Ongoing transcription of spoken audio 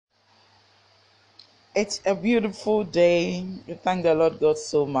It's a beautiful day. We thank the Lord God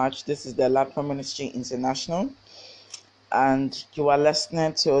so much. This is the Lapa Ministry International, and you are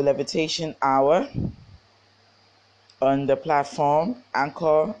listening to Levitation Hour on the platform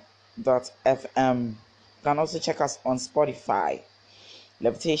anchor.fm. You can also check us on Spotify.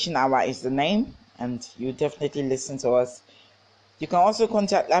 Levitation Hour is the name, and you definitely listen to us. You can also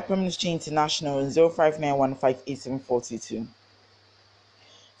contact Lapa Ministry International in 0591587422.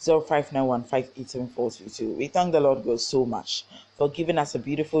 0591587422. We thank the Lord God so much for giving us a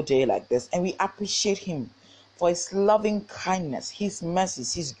beautiful day like this, and we appreciate Him for His loving kindness, His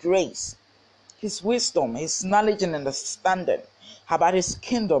mercies, His grace, His wisdom, His knowledge and understanding about His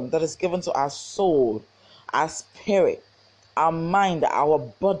kingdom that is given to our soul, our spirit, our mind, our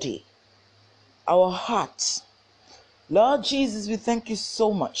body, our heart. Lord Jesus, we thank you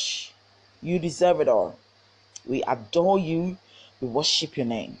so much. You deserve it all. We adore you. We worship your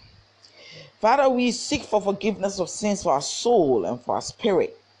name. Father, we seek for forgiveness of sins for our soul and for our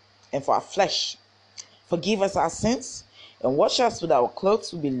spirit and for our flesh. Forgive us our sins and wash us with our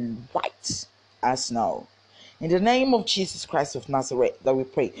clothes will be white as snow. In the name of Jesus Christ of Nazareth that we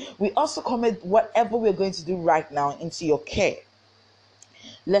pray. We also commit whatever we're going to do right now into your care.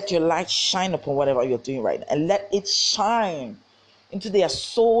 Let your light shine upon whatever you're doing right now, and let it shine into their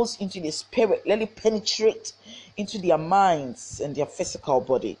souls, into their spirit. Let it penetrate into their minds and their physical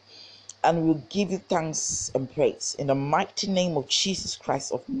body. And we'll give you thanks and praise. In the mighty name of Jesus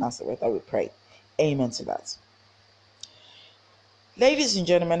Christ of Nazareth that we pray. Amen to that. Ladies and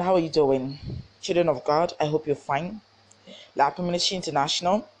gentlemen, how are you doing? Children of God, I hope you're fine. Lapa Ministry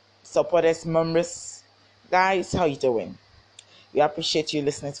International, supporters, members, guys, how are you doing? We appreciate you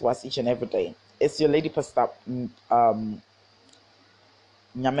listening to us each and every day. It's your lady pastor,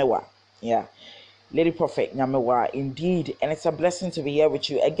 Nyamewa. Yeah. Lady Prophet Nyamewa, indeed. And it's a blessing to be here with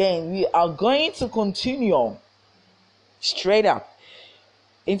you. Again, we are going to continue straight up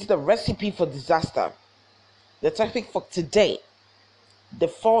into the recipe for disaster. The topic for today, the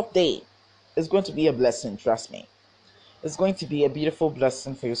fourth day, is going to be a blessing, trust me. It's going to be a beautiful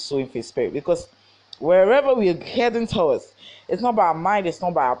blessing for your soul and for your spirit, because wherever we are heading towards, it's not by our mind, it's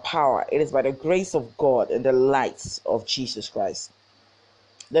not by our power. It is by the grace of God and the light of Jesus Christ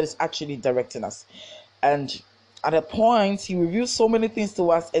that is actually directing us. And at a point, He reveals so many things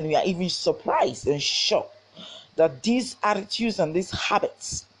to us, and we are even surprised and shocked that these attitudes and these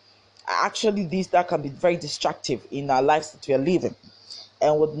habits are actually these that can be very destructive in our lives that we are living,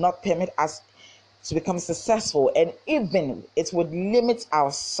 and would not permit us to become successful, and even it would limit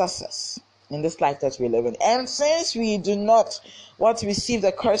our success in this life that we live in. And since we do not want to receive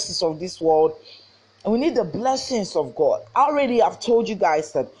the curses of this world, and we need the blessings of God. Already I've told you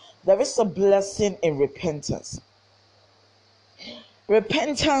guys that there is a blessing in repentance.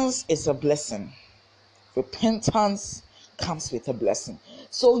 Repentance is a blessing. Repentance comes with a blessing.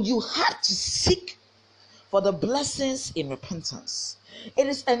 So you have to seek for the blessings in repentance. It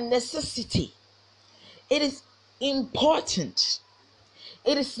is a necessity. It is important.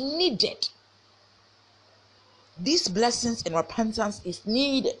 It is needed. These blessings in repentance is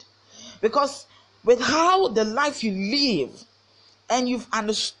needed, because with how the life you live, and you've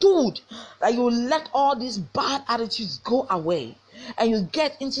understood that you let all these bad attitudes go away, and you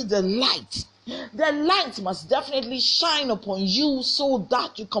get into the light must definitely shine upon you so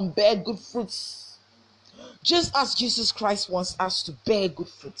that you can bear good fruits, just as Jesus Christ wants us to bear good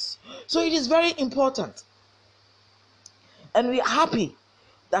fruits. So it is very important, and we are happy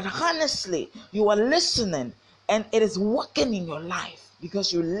that honestly you are listening and it is working in your life,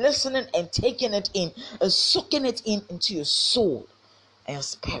 because you're listening and taking it in and soaking it in into your soul and your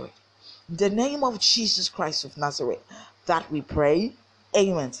spirit. In the name of Jesus Christ of Nazareth that we pray.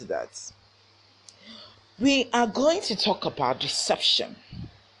 Amen to that. We are going to talk about deception.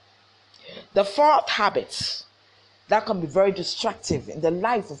 The fourth habit that can be very destructive in the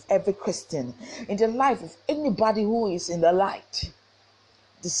life of every Christian, in the life of anybody who is in the light.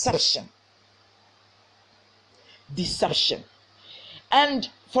 Deception. Deception. And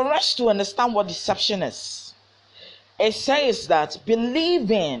for us to understand what deception is, it says that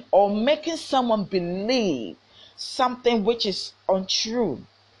believing or making someone believe something which is untrue.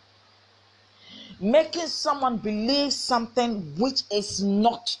 Making someone believe something which is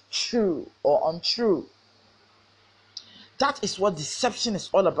not true or untrue. That is what deception is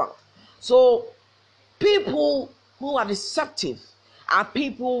all about. So people who are deceptive are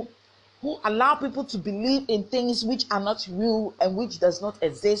people who allow people to believe in things which are not real and which does not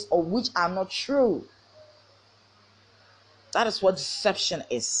exist or which are not true. That is what deception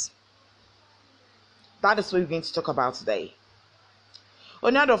is. That is what we're going to talk about today.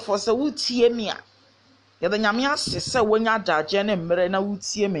 Another for so who tie me Yɛda nyame ase sɛ wonya adagye ne mmerɛ na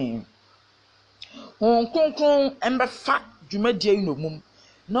wotie me. Hon kronkron ɛmbɛfa dwumadie yi no mum.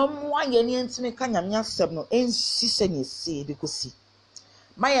 Na mmoa yɛn ne ntimi ka nyame asɛm no ɛnsi sɛ ne ɛsi de kɔsi.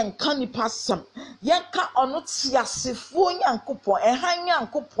 Ma yɛnka nipa asɛm. Yɛnka ɔno teasefoɔ Nyankopɔn, ɛhan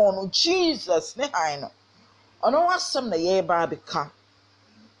Nyankopɔn no, Jesus ne han no. Ɔno asɛm na yɛreba abɛka.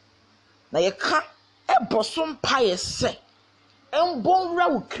 Na yɛka ɛbɔ so mpaeɛ sɛ ɛmbɔnwura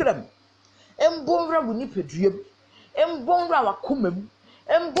wo kram, ɛmbɔnwura wo nipaduam, ɛmbɔnwura w'akoma mu,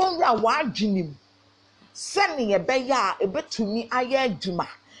 ɛmbɔnwura w'adwene mu. Sɛne yɛbɛyɛ a ɛbɛtumi ayɛ adwuma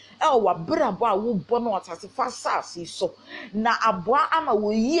ɛwɔ w'abrabɔ a wobɔ no ɔtasefo asase so, na aboa ama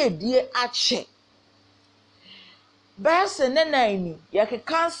wɔyi adie akyɛ. Bɛsɛ ne nan ni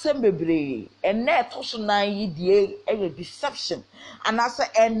yɛkeka nsɛm bebree. Ɛnɛ ɛtɔ so nan yi die ɛyɛ deception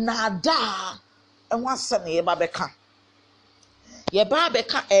anaasɛ ɛnaadaa ɛho asɛm na yɛba bɛka. Yɛba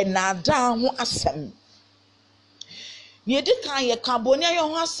bɛka ɛnaadaa ho asɛm. Yɛdi kan yɛka bɔne ayɛ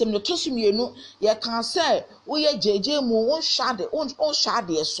ho asɛm no to so mmienu. Yɛka sɛ woyɛ gyegye mu wonhwɛ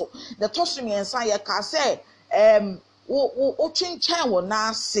adeɛ so. Na to so mmiɛnsa yɛka sɛ wotwentwɛn wɔ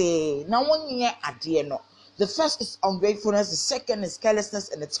n'ase na wonyɛ adeɛ no. The first is ungratefulness, the second is carelessness,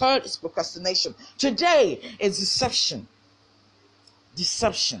 and the third is procrastination. Today is deception.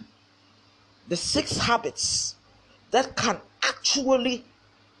 Deception. The 6 habits that can actually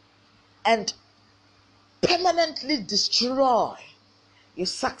and permanently destroy your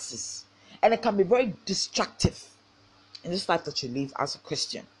success. And it can be very destructive in this life that you live as a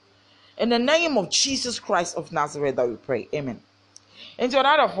Christian. In the name of Jesus Christ of Nazareth that we pray. Amen. Into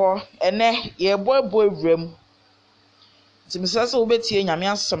another for ene ye boy wrem. To Mrs. Obetie nyame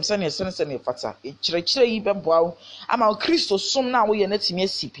asem se ne se ne fata. E kyerɛkyerɛ yi bɛboa ama Kristo som na wo ye natimi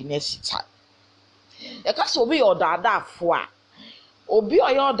asipi na asita. Ye ka so obi ye odaadaafo a obi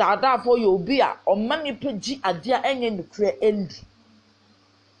oyɛ odaadaafo ye obi a ɔma nipa gi ade a enye nukure endi.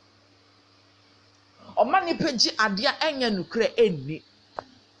 Ɔma nipa gi ade a enye nukure enni.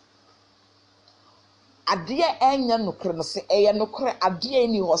 Adeɛ enya nukure no se ɛyɛ nukure adeɛ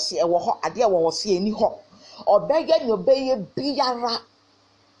ni hɔ se ɛwɔ hɔ adeɛ wɔ hɔ se eni hɔ ɔbɛyɛ ne ɔbɛyɛ biara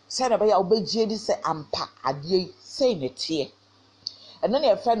sɛ na bɛyɛ ɔbɛgye di sɛ ampa adeɛ sɛ ne teɛ ɛno na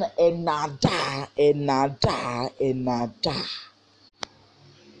yɛfrɛ no ɛnaadaa.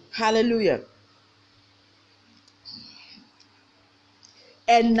 Hallelujah.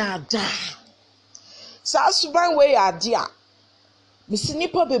 Ɛnaadaa saa suban wei ade a misi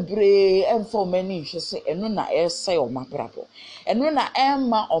nipa bebree ɛmfa ɔmani hwɛ sɛ ɛno na ɛsɛ ɔmo abrabɔ ɛno na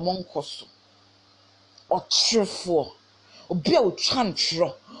ɛmma ɔmo nkɔso. Ɔtwerɛfoɔ obi a otwa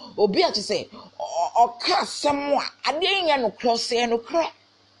ntwerɛ obi a te sɛ ɔka asɛm a adeɛ nyɛ nokorɛ sɛ nokorɛ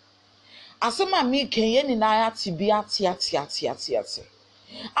asɛm a meka yɛ nyinaa ate bi ate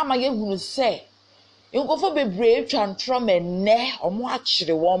ama yɛhunu sɛ nkɔfo bebree twa ntwerɛ ma nnɛ ɔmo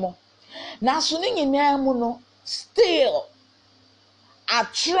akyere wɔn nanso ne nyinaa mu no still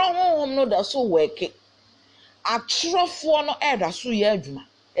atwerɛ honhom no da so wɛke atwerɛfoɔ no ɛda so yɛ adwuma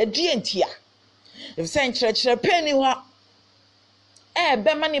ɛdeɛ ntia if sɛ nkyerɛkyerɛ pɛ ni hɔ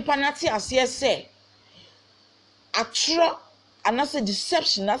ɛbɛma nipa nate aseɛ sɛ atwerɛ anasɛ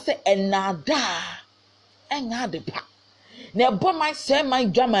deception anasɛ ɛnaadaa ɛnyɛ ade pa na ɛbɔ man sɛ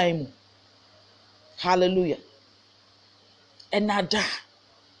man dwaman mu. Hallelujah. Ɛnaadaa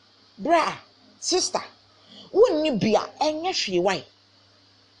bra sister wonni bia ɛnyɛ hwee wai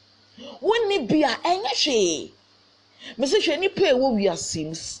wonni bia ɛnyɛ hwee. Mese hwɛ nipa ɛwɔ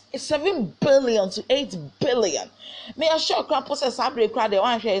wiase 7 billion to 8 billion. Me assure kra process abre kra de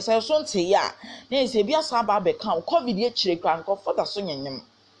wan hwɛ sɛ so nte ya na ɛsɛ bia sa ba be kan covid ye kyire kra nko for da so nyanyem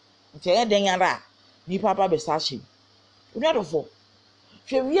nte yɛ den ara nipa ba be sa hye wodofo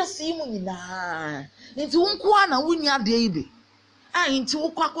hwɛ wiase yi mu nyinaa nti wonko ana wonni ade yi be nti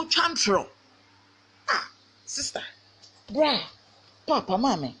wokɔ akotwa ntro sister bra papa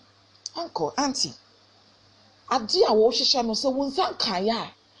mama uncle auntie ade a wo hwehwɛ no sɛ wonsan kan ya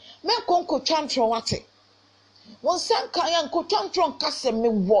me konkotwa ntro wate wonsan kan ya nkotwa ntro nkasɛ me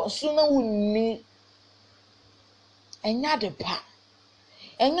wo so na wonni enya de pa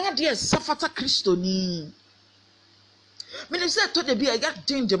enya de safata kristoni me ne sɛ to de bi a ya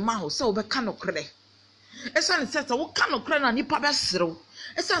danger ma ho sɛ wo bɛka no korɛ ɛsan sɛ wo ka no korɛ na nipa bɛserew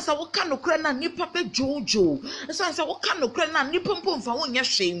ɛsan sɛ wo ka no korɛ na nipa bɛdwoodwo ɛsan sɛ wo ka no korɛ na nipa mpomfa wo nyɛ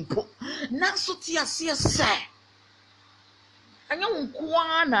hwee mpo nanso te aseɛ sɛ anya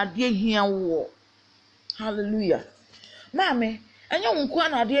wonkoa na ade hia wo. Hallelujah. Mame anya wonkoa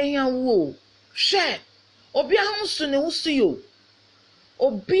na ade hia wo hwɛ obi ahonso ne ho so yo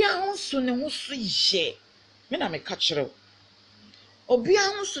obi ahonso ne ho so ye me na me ka kyerɛ obi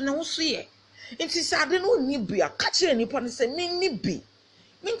ahonso ne ho so ye Inti sa ade no ni bi a ka kire nipa no se me ni bi.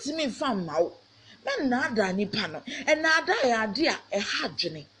 Minti me fa mawo. Me na ada nipa no. E na ada ya ade a e ha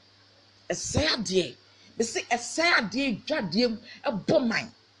adwene. E se ade. Me se e se ade dwadem e boman.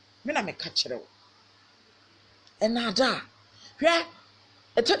 Me na me ka kire wo. E na ada. Hwe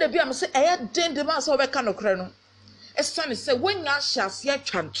e to de bi am se e ya den de ma so be ka no kre no. E sane se wonya hyase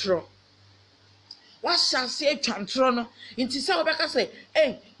atwantro. Wa hyase atwantro no. Inti se wo be ka se,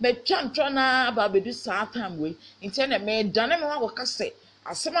 me twantro na ba bedu sa time we. Inti na me dane me wa ka se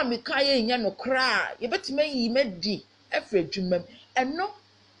asema me ka ye nya no kra ye betime yi medi efre dwumam eno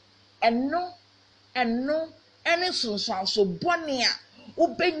ene so bone a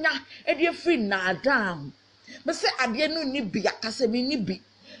ubenya e de free na adam me se ade no ni bi akase mi ni bi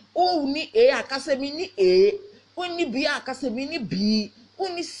o ni akase mi ni o ni bi akase mi ni bi o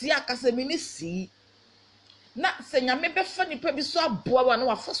ni si akase mi ni si na se nyame be fa nipa bi so aboa wa na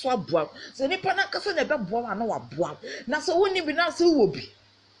wa fa so aboa se nipa na akase na be boa wa na wa boa na se woni bi na se wo bi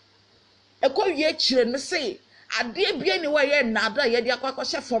ekowie kire no se ade bia ni wa ye na ada ye de akwa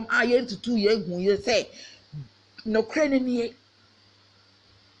hye fom a ye ntutu ye hu ye se no krene ni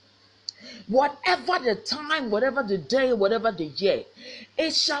whatever the time, whatever the day, whatever the year,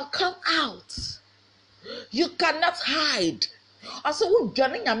 it shall come out. You cannot hide. Also, who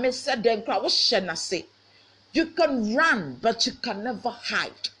joining a mess said then say you can run, but you can never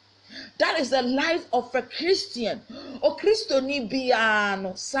hide. That is the life of a Christian. O Christo ni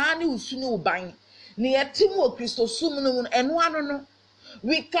biano, sani usunu bang, ni etimo Christo sumunu and one no.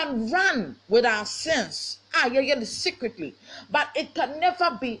 We can run with our sins, secretly, but it can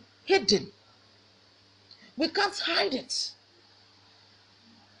never be hidden. We can't hide it.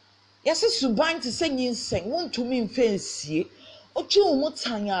 Yes, it's suban to sing in sing, won't to mean fancy, or two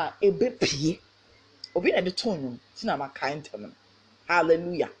mutanya a bepie, or be at the tone, Tinama kind to them.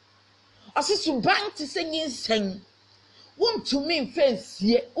 Hallelujah. As it's suban to sing in sing, won't to mean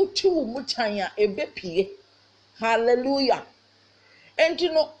fancy, or two mutanya a bepie. Hallelujah. And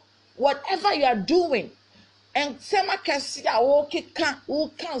you know, whatever you are doing, and Sema Cassia, walking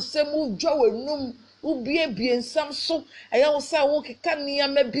can't say move Joe num. Ubi and some so I also walk a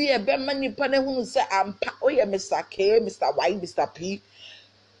cania maybe a bemani pane who say I'm Mr. K, Mr. Y, Mr. P.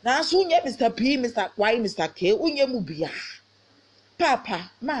 Now soon yet Mr. P, Mr. Y, Mr. K, Unya Mubia.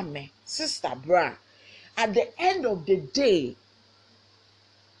 Papa, Mammy, Sister Bra. At the end of the day,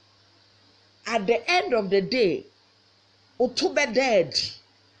 Utube dead.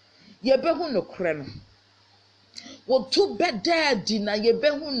 Yebehu no kren. Utube dead na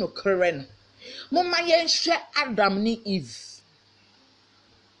yebehu no kren. Mama yenhwe Adam ni Eve.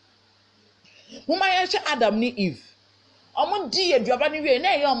 Mama yenhwe Adam ni Eve. Omo di aduaba ni we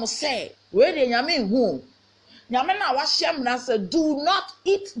na ye omo say, we de nyame hu. Nyame na wa hyem na say, do not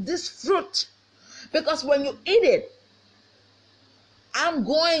eat this fruit, because when you eat it, I'm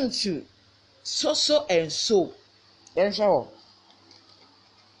going to so and so.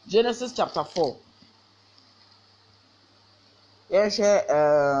 Genesis chapter 4.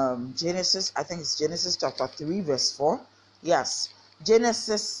 Genesis, I think it's Genesis chapter 3 verse 4. Yes,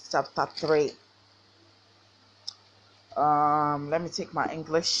 Genesis chapter 3. Let me take my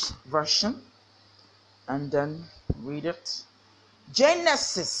English version and then read it.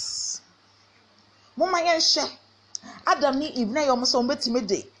 Genesis. Mama yenshe Adam ni Eve na yom so mbetime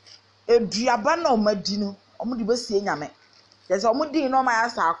de eduaba na omadi no omudi besie nyame. Yes, omudi no ma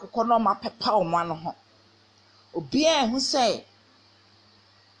asa akukọ no ma pepa omo no ho. Obi hu say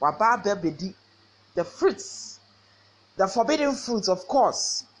the fruits, the forbidden fruits, of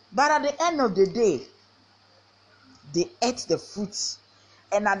course. But at the end of the day, they ate the fruits.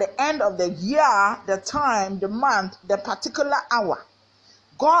 And at the end of the year, the time, the month, the particular hour,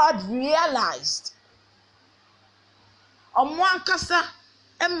 God realized. Omwankasa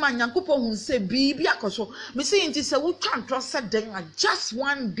emma nyankopɔ hu se bibi akoso. Me say nti se wo twantro se den just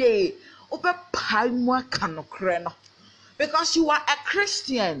one day obepai mu aka no kre no. Because you are a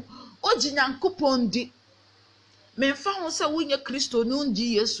Christian. Oji nyankopon di. Memfa ho se wo nye Kristo no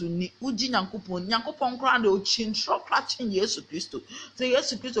nji Yesu ni. Uji nyankopon. Nyankopon kra na ochintro kra chen Yesu Kristo. Se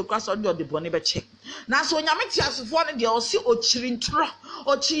Yesu Kristo kra so de bone be che. Na so nyame ti asofo no de o se ochirintro,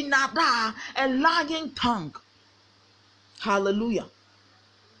 ochinada, a lying tongue. Hallelujah.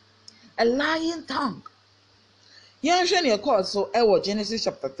 A lying tongue. Yenhwe ne call so Genesis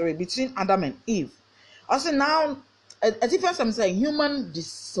chapter 3 between Adam and Eve. Also now a difference I'm saying human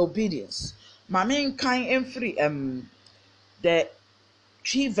disobedience. My main kind free the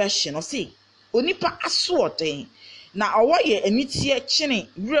tree version or see onipa asoɔden na ɔwɔ yɛ anitie kyene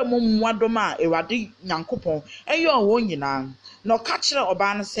wura mu mmoadom a Awurade Nyankopɔn ɛyɛ ɔwɔ nyinaa no kachira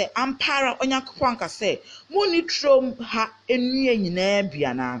obano say ampara onyankopon ka say muni trom ha enua nyina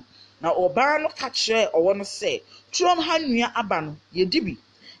biana na obano kachira owo no say trom ha nua aba no yedibi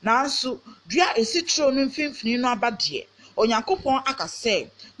nanso dua esi trom no mfimfini no aba de onyankopon aka say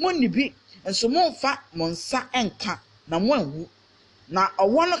muni bi enso monfa monsa enka na monwu na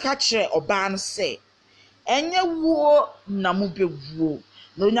owo no kachira obano say enye wuo na mubewuo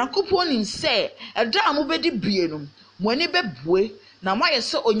na onyankopon nim say eda mubedi bie no mo ani bebue na moaye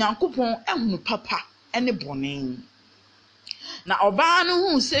se onyankopon ehunu papa ene bone na oba no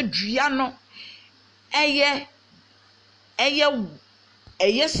hu se dua no eye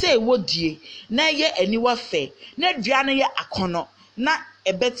se wodie na eye aniwa fe na dua no ye akono na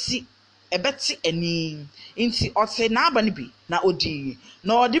ebeti ani nti ote na aba ne bi na odi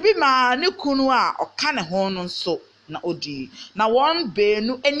na odi bi ma ne kunu a oka ne ho no nso na odi na won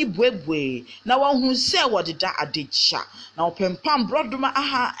beenu ani buebue na won hu se wodeda adecha na opempam brodoma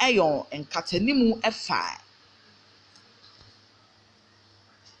aha eyon enkatanimu efa.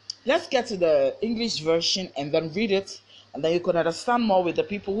 Let's get to the English version and then read it, and then you could understand more with the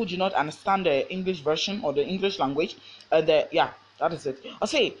people who do not understand the English version or the English language. That is it. I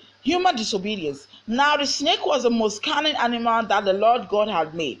say, human disobedience. Now the snake was the most cunning animal that the Lord God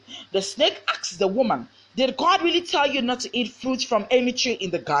had made. The snake asked the woman, did God really tell you not to eat fruit from any tree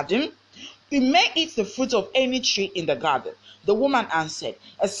in the garden? You may eat the fruit of any tree in the garden. The woman answered,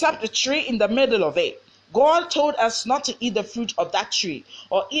 except the tree in the middle of it. God told us not to eat the fruit of that tree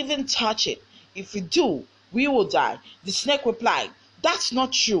or even touch it. If we do, we will die. The snake replied, that's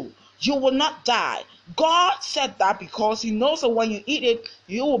not true. You will not die. God said that because he knows that when you eat it,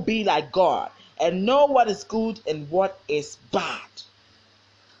 you will be like God and know what is good and what is bad.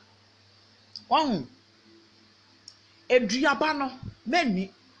 Wow. Eduaba no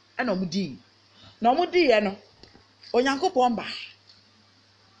meni ena omudi. Na omudi ye no Onyankopon ba.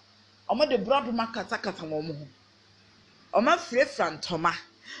 Omo de broad makata kata mo ho. Omo frefra ntoma.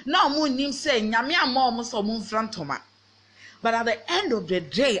 Na omo nim say nyame ama omo so omo frefra ntoma. But at the end of the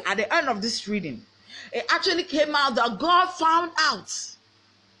day, at the end of this reading, it actually came out that God found out.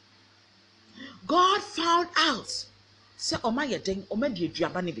 God found out. Say,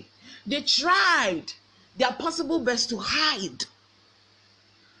 they tried their possible best to hide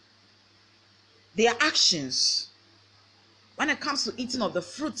their actions when it comes to eating of the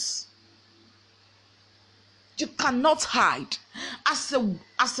fruits. You cannot hide. As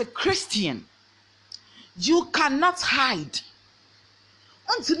a Christian, you cannot hide.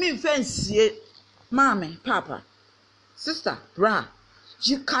 Unto me, fancy, mommy, papa, sister, brah,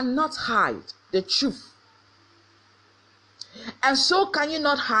 you cannot hide the truth. And so can you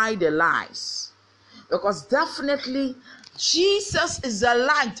not hide the lies. Because definitely Jesus is the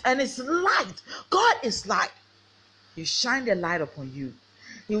light, and it's light. God is light. He shine the light upon you.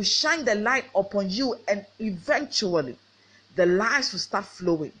 He will shine the light upon you, and eventually the lies will start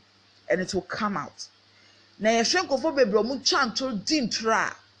flowing and it will come out. Na yehwenko fo bebro mu chanto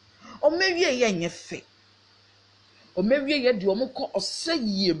dintra o mewie ye nyefe o mewie ye de o mukọ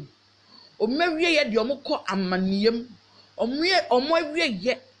osayiem o mewie ye de o mukọ amaniem o mewie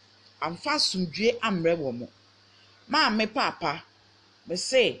ye amfa sumdwe amre wo mo ma me papa me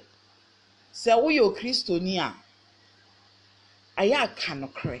se wo ye kristoni a aya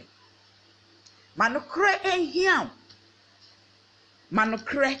kanokre manokre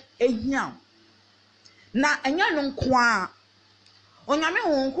ehiam na enya no nko a onyame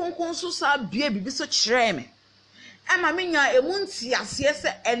ho nkonkon so sa bia bibi so kyerɛ me ema menya emunti ase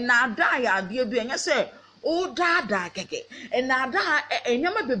se enada ya ade bi enya se o dada keke enada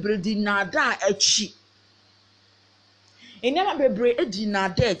enyama bebre di nada achi enyama bebre edi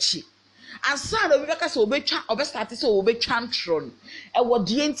nada achi ansa do bi beka se obetwa obestart se obetwa ntro no ewo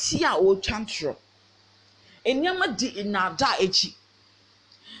de enti a o twa ntro enyama di nada achi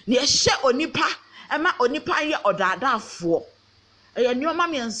ne ehye onipa ema onipa ye odadaafo eye nioma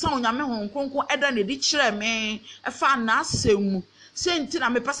miensa onyame ho nkonko eda ne di kire me efa na asemu senti na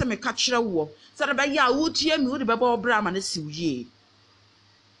me pese me ka kire wo se da be ya wutie mi wo de beba obra ma na siwye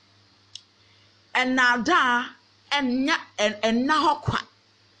enada enya enna hokwa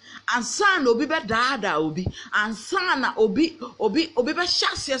ansa na obi be daada obi ansa na obi be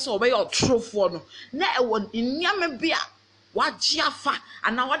hyase se obi ye otrofo no na ewo nyame bia wagye afa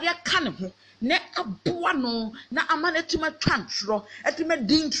ana wode ka ne ho ne aboa no na amane tima twantro etima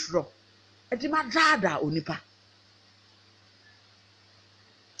dintro etima dada onipa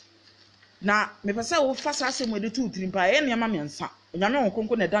na me pese wo fasa asem de tu trimpa e ne ma mensa onyame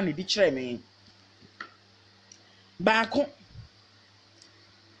wonkonko na da ne di kire me baako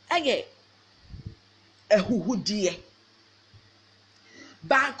eye ehuhudie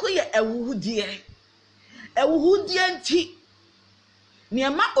baako ye ewuhudie nti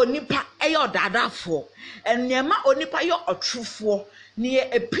niema onipa eye odadafo niema onipa ye otrufo ne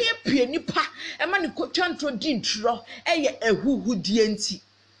epiepie nipa ema ne kotwanto di ntro eye ehuhudie nti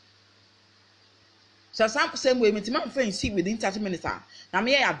so some way me man friend see within 30 minutes na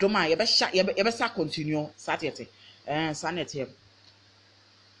me ya doma ye be sa continue satete sanete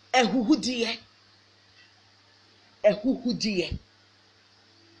ehuhudie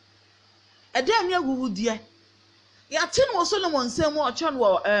ede me ehuhudie ya tin wo Solomon say mo ochon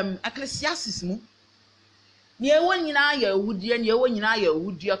wo Ecclesiastes mu ne ewo nyina ya ehudie ne ewo nyina ya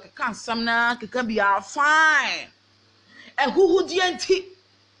ehudie keka nsam na keka bia fine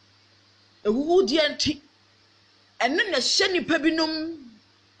ehudie nti enne na hye nipa binom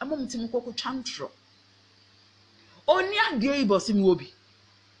amomtim kokotwa ntro oni ade ibosi mi obi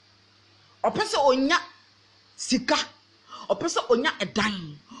opese onya sika opese onya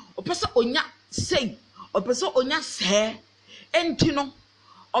edan opese onya sei opese onya se enti no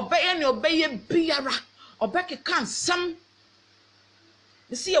obeye ne obeye biara obekeka nsam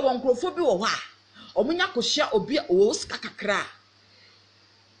isi ye wonkrofo bi wo ho a omunya kohia obi o sika kakra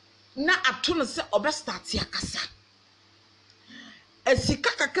na ato no se obestart akasa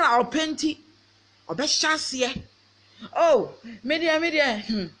esika kakra openti obehyaase oh media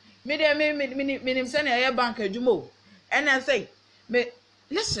se na ye bank adwumo and say me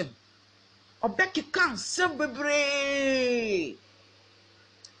listen obekeka nsam bebre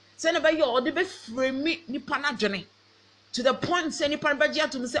se na be yo de be frame nipa na dwene to the point say nipa be gya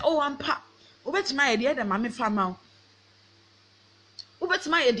to me say oh ampa obetima ye de ma me fama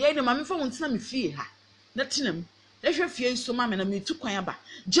obetima ye de ma me fa wontina me fie ha na tinam na hwe fie so ma me na me tu kwan aba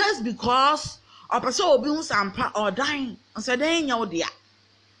just because opese obi hu sampa or dying so den nya wo de a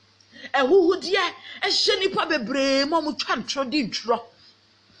ehuhudie ehye nipa bebre mo mu twa ntro di ntro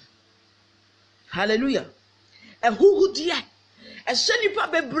hallelujah ehuhudie ehye nipa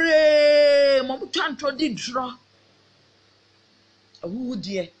bebre mo mu twa ntro di ntro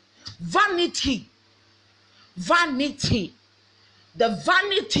ehuhudie vanity the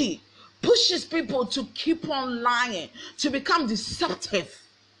vanity pushes people to keep on lying, to become deceptive.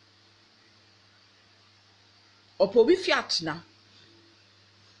 Opo bi fiat na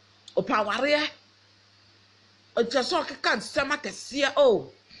opa ware o tso keka nsema kese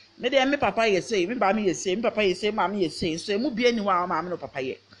o me de me papa ye say me ba me ye say me papa ye say ma me ye say so emu bi ani wa ma me no papa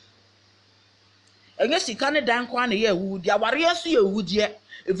ye enye sika ne dan kwa na ye ehudi aware so ye ehudi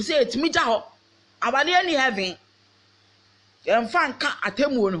efu say etimi gya ho aware ni heaven emfa nka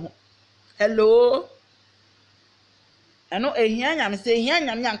atemu no ho hello eno ehia nyam say ehia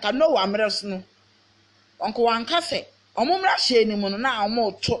nyam nyanka no wa mres no onko wanka se omumra hye ni mu no na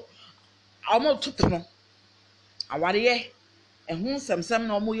omoto pono aware ehun samsam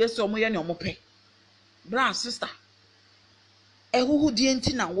na omo yeso omo ye ne omo pe bra sister ehuhudie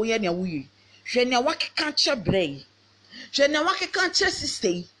nti na wo ye ne wo yi hwe ne wakeka che brei hwe ne wakeka che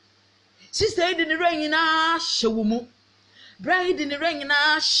sister di ne ran nyina hyewu mu brei di ne ran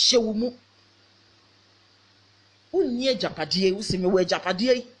nyina hyewu mu unnie japade usime we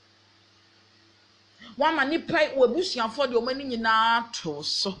japade wama ni pai wabusuafo de omani nyina to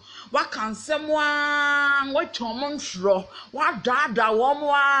so wakansem wa watwom nhro wadada wo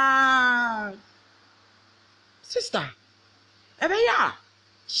mo a sister ebe ya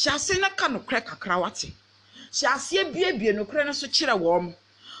hyase na ka no kre kakra wate hyase biebie no kre no so kire wo mo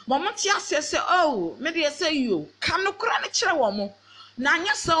momoti asese oh me de say you ka no kre no kire wo mo na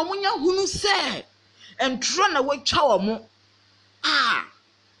anya sa omunya hunu se entro na watwa wo mo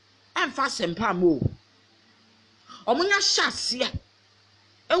emfa sempa mo omunya hyase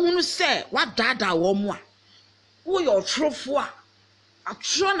ehunu se wadada wo mo a wo yo trofo a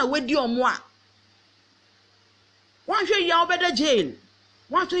atro na wadi omo a wanhwe ya obeda jail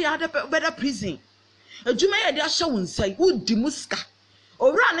wanhwe ya obeda prison adwuma ye de ahye wonsai wodi muska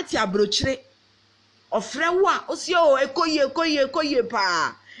owura ne ti abrochire ofre wo a osie o ekoye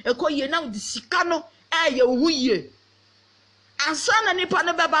pa ekoye na wodi sika no ye huye ansa na nipa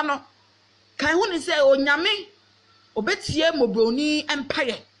ne beba no kan hu ni se onyame obetie mobroni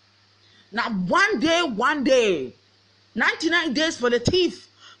empire na one day 99 days for the thief,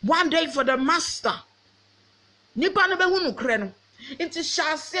 1 day for the master. Nipa no be hu no kre no nti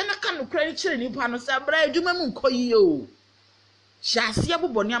hyase na ka no kre kire nipa no se bra adwuma mu nkoyi o hyase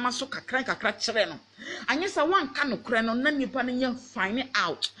aboboni amaso kakra kire no anyesa wanka no kre no na nipa no nya find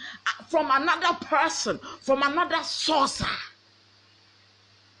out from another person, from another source.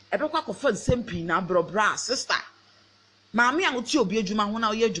 Ebekwa ko fa nsempin na brobra sister maami an oti obi adwuma ho na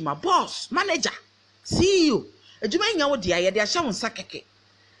oye adwuma boss manager CEO adwuma nya wo dia ye de ahye wo nsa keke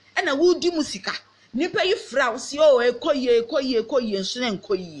ena wo di musika nipa yi fra wo si o ekoye nso na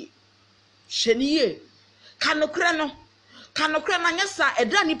enkoye hweniye kanokre no na nyesa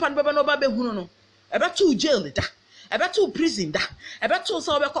eda nipa no bebe no ba behunu no ebeto jail da ebeto prison da ebeto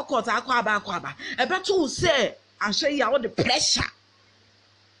so obekọ court akọ aba ebeto say anhwe ya wo the pressure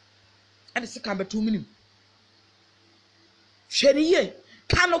and the can be 2 minutes hweniye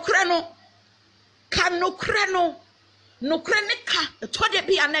kanokre no nokre ne ka to de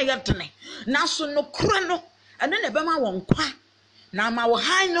bia na yedene na so nokre no ene na be ma won kwa na ma wo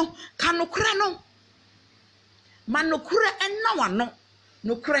han no kanokre no manokre enna wano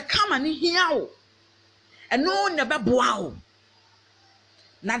nokre kama ne hia wo eno ne be boa wo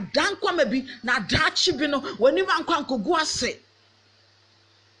na dankwa ma bi na daachi bi no wani bankwa nkogu ase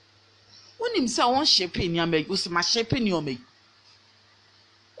wonim sa won shepe ni amagi wo se ma shepe ni omagi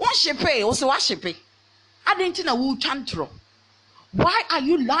won shepe wo se wa shepe adenti na wo twantro. Why are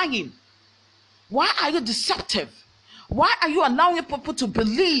you lying? Why are you deceptive? Why are you allowing people to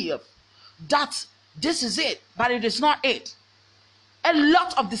believe that this is it, but it is not it? A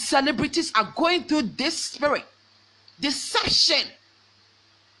lot of the celebrities are going through this spirit, deception,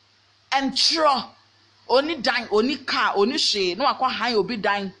 and tro. Only dying, only car, only she. No, I can't hide. Obi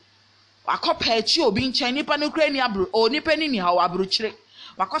dying. I can't pay you. Obi in China, nipa no kreni abru. Oh, nipa ni how abru chile.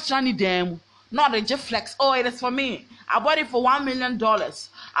 I can't shani dem. Not a just flex. Oh, it is for me. I bought it for $1 million.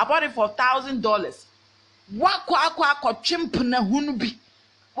 I bought it for $1,000. Wakwa chimp na hunubi.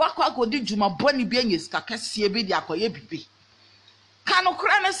 Wakwa di juma boni bi anyes kakese bi di akoye bibi. Kanu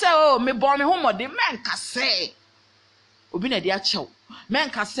krane se oh me bon me homo de men ka se. Obi na di achew. Men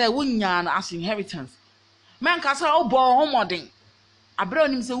ka se wonya na as inheritance. Men ka se oh bon homo den. Abra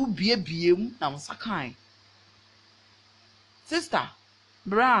onim se wo bie mu na msakan. Sister,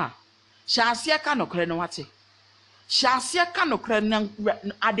 bra, shasia kanokre no wate. Shasia kanokre no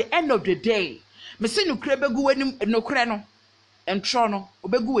at the end of the day. Me se nokre begu wanim nokre no. Entro no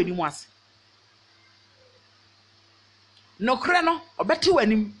obegu wanim ase. Nokre no obeti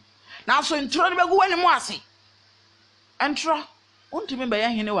wanim. Na so entro no begu wanim ase. Entro untimi be ye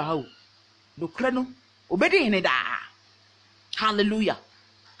hene wa ha o. Nokre no obedi hene da. Hallelujah.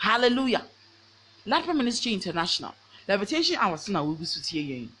 Hallelujah. Life Ministry International. Levitation hours na we gusu tie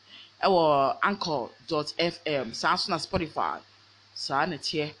yen. Ewo anchor.fm, sounds na Spotify. Sa na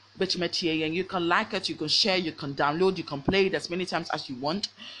tie betime yen. You can like it, you can share, you can download, you can play it as many times as you want.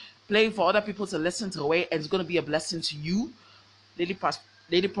 Play for other people to listen to away, and it's going to be a blessing to you. Lady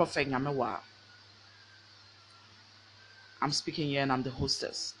Prophet Nyamewa. I'm speaking here and I'm the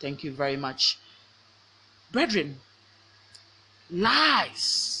hostess. Thank you very much. Brethren,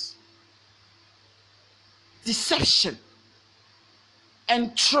 lies, deception,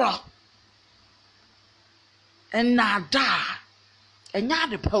 and trust, and nada, and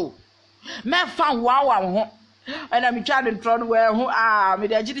yada po. Men found wow, and I'm trying to turn where who are me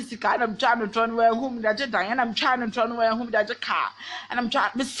the agility and I'm trying to turn where whom that dying, and I'm trying to turn where whom that car, and I'm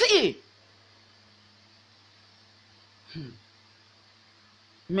trying to see.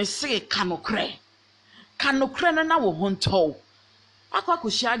 Me say kanokre na wo honto akwa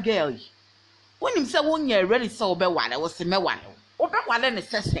kushia girl when him say won ye ready so be wale wo se me wale wo be wale ne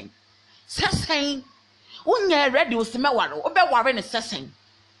sesen won ye ready wo se me wale wo be ware ne sesen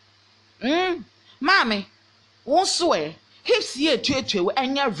mami won so hips ye tuetue wo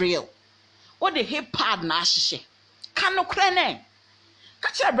enya real wo the hip pad na ahihye kanokre ne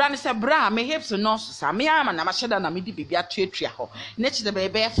kacha brand say bra me hips no so sa me ama na ma sheda na me di bibia tuetua ho na chi de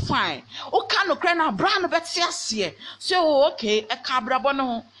be fine o kanokre na bra no beti ase so okay e ka brabo no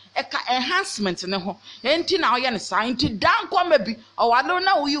ho e ka enhancement ne ho enti na oye ne sa enti dan kwa mabi o wado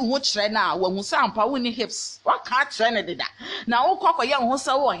na wo yi ho kire na wo hu sa ampa wo ni hips wa ka kire ne deda na wo kokọ ye ho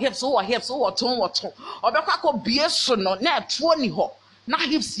sa wo hips wo ton obekwa ko bie so no na etuo ni ho na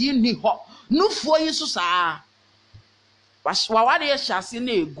hips yi ni ho nufuo yi so sa wawade ye hyase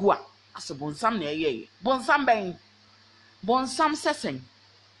na egu a ase bonsam na eye bonsam ben bonsam sesen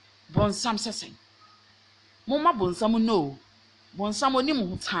mama bonsam no bonsam oni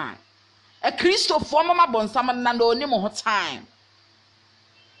mo time e Christopher mama bonsam na no oni mo time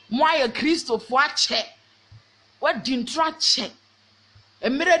mo aye Christopher ache wadi ntra che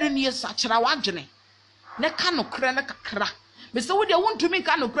emere de ne sakira wadwene ne ka no kra ne kakra me say we dey want to make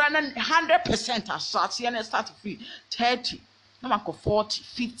an okra 100% as and start free 30 no mako 40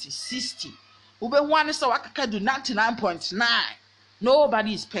 50 60 we be one so akaka do 99.9.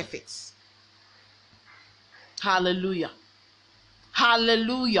 Nobody is perfect. Hallelujah.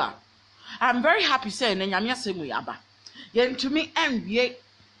 Hallelujah. I'm very happy saying nyame asem we aba yen to me envie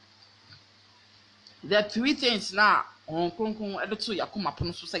the three things now on kronkron edo to yakoma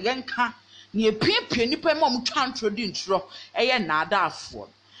pono so say yenka na epiepie nipa ma mo twa ntrodi ntro eye na adaafo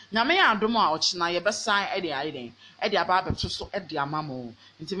nyame adom a ochina ye besan ede ayeden ede aba beto so ede amamo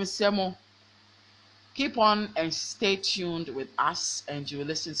ntimisemo. Keep on and stay tuned with us, and you will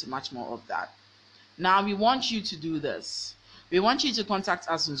listen to much more of that. Now, we want you to do this. We want you to contact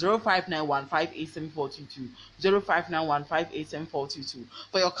us on 0591587422, 0591587422.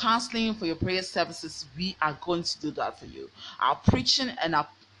 For your counseling, for your prayer services, we are going to do that for you. Our preaching and our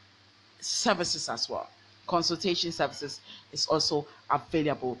services as well, consultation services, is also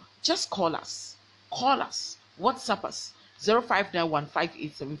available. Just call us. WhatsApp us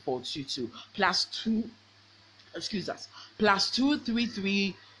 0591587422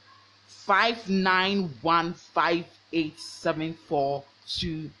 +233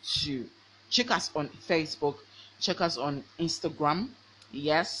 591587422. Check us on Facebook, check us on Instagram,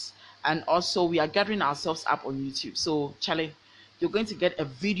 yes, and also we are gathering ourselves up on YouTube. So Charlie, you're going to get a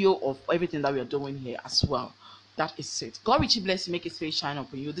video of everything that we are doing here as well. That is it. God richly bless you, make his face shine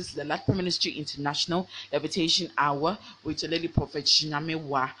upon you. This is the Latin Ministry International Levitation Hour with your lady prophet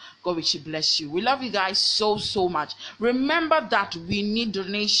Shinyamewa. God richly bless you. We love you guys so much. Remember that we need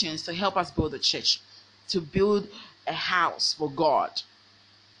donations to help us build a church, to build a house for God.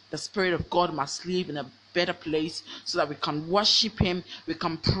 The Spirit of God must live in a better place so that we can worship him, we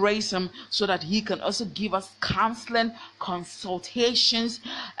can praise him, so that he can also give us counseling, consultations,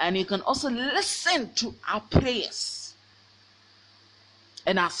 and he can also listen to our prayers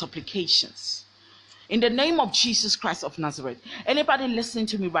and our supplications. In the name of Jesus Christ of Nazareth, anybody listening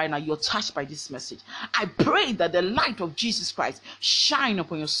to me right now, you're touched by this message. I pray that the light of Jesus Christ shine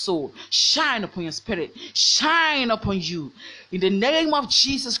upon your soul, shine upon your spirit, shine upon you. In the name of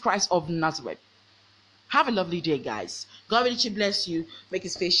Jesus Christ of Nazareth. Have a lovely day, guys. God will bless you. Make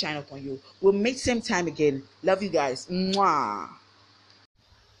his face shine upon you. We'll meet same time again. Love you guys. Mwah.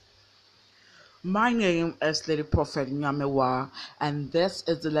 My name is Lady Prophet Nyamewa, and this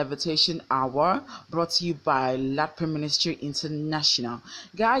is the Levitation Hour brought to you by Latin Ministry International.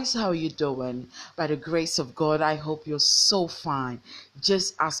 Guys, how are you doing? By the grace of God, I hope you're so fine,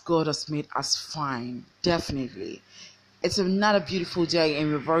 just as God has made us fine. Definitely. It's another beautiful day,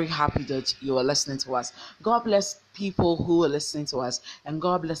 and we're very happy that you are listening to us. God bless people who are listening to us, and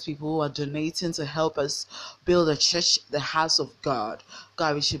God bless people who are donating to help us build a church, the house of God.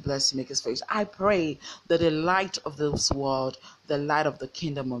 God, we should bless you, make his face. I pray that the light of this world, the light of the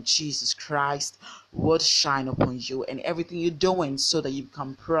kingdom of Jesus Christ, would shine upon you and everything you're doing, so that you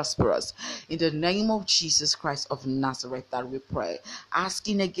become prosperous. In the name of Jesus Christ of Nazareth that we pray.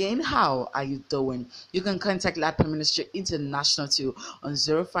 Asking again, how are you doing? You can contact Latin Ministry International too on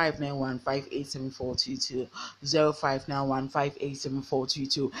 0591587422,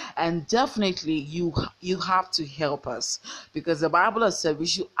 0591587422, and definitely you have to help us, because the Bible has said we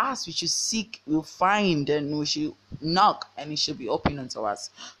should ask, we should seek, we'll find, and we should knock, and it should be open unto us.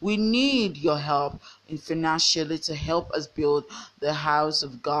 We need your help in financially to help us build the house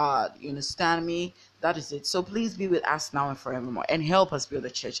of God. You understand me? That is it. So please be with us now and forevermore, and help us build a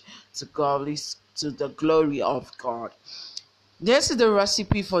church to the glory of God. This is the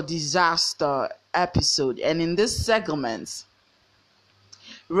Recipe for Disaster episode, and in this segment,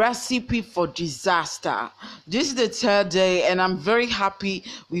 Recipe for Disaster, this is the third day, and I'm very happy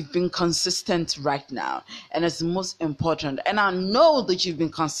we've been consistent right now, and it's the most important, and I know that you've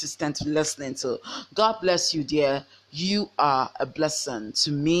been consistent listening to. God bless you, dear. You are a blessing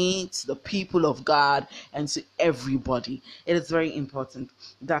to me, to the people of God, and to everybody. It is very important.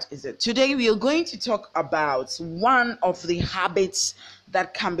 That is it. Today we are going to talk about one of the habits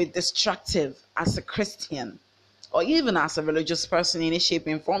that can be destructive as a Christian, or even as a religious person, in any shape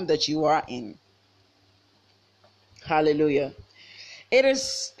and form that you are in. Hallelujah. It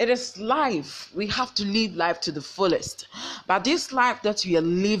is life. We have to live life to the fullest. But this life that we are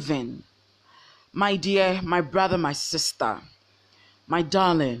living, my dear, my brother, my sister, my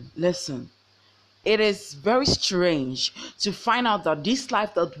darling, listen. It is very strange to find out that this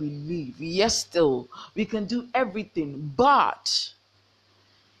life that we live, yes, still, we can do everything, but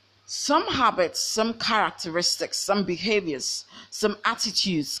some habits, some characteristics, some behaviors, some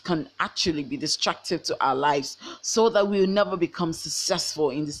attitudes can actually be destructive to our lives, so that we will never become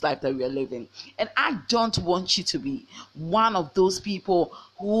successful in this life that we are living. And I don't want you to be one of those people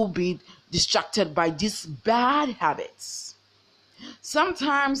who will be distracted by these bad habits.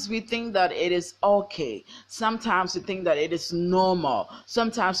 Sometimes we think that it is okay. Sometimes we think that it is normal.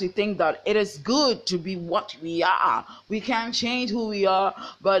 Sometimes we think that it is good to be what we are. We can't change who we are.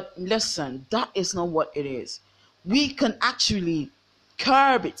 But listen, that is not what it is. We can actually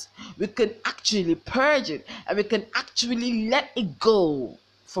curb it, we can actually purge it, and we can actually let it go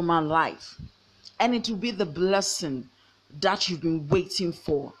from our life. And it will be the blessing that you've been waiting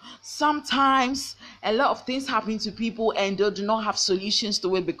for. Sometimes a lot of things happen to people and they do not have solutions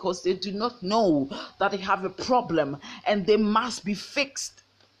to it because they do not know that they have a problem and they must be fixed.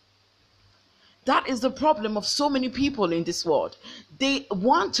 That is the problem of so many people in this world. They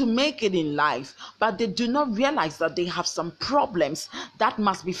want to make it in life, but they do not realize that they have some problems that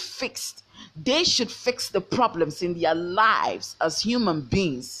must be fixed. They should fix the problems in their lives as human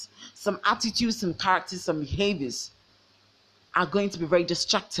beings. Some attitudes, some characters, some behaviors are going to be very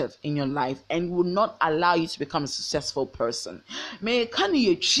destructive in your life and will not allow you to become a successful person. Me can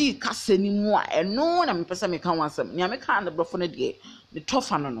you chi kase ni mu a eno na me pesa me kan wansam. Nya me kan na brofo no de the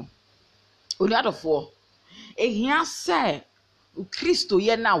tough no. Oniadofo ehia se Kristo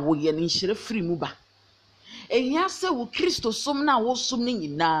ye na wo ye ni nhire free mu ba. Ehia se wo Kristo som na wo som ni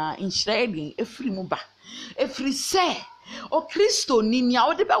nyina nhire edin efiri mu ba. Efiri se o Kristo ni nia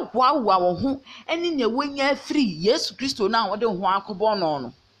wo de be hwawa wo ho eni ne wonya free Yesu Kristo na wo de ho akobo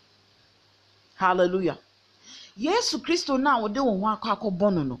no. Hallelujah. Yesu Kristo na wo de ho akobo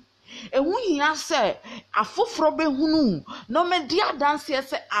no. Ehu hia se afoforo be hunu no me dia danse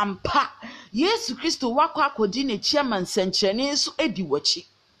se ampa Yesu Kristo wakọ akodi ne chairman senkyerene so edi wachi.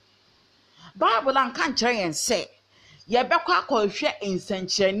 Bible anka nkyere yen se ye bekọ akọhwe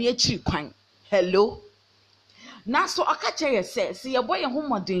nsenkyerene akiri kwan. Hello. Na so akache ye se ye boye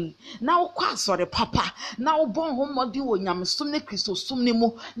homodin na wokọ asore papa na wo bon homodin wo nyamsom ne Kristo som ne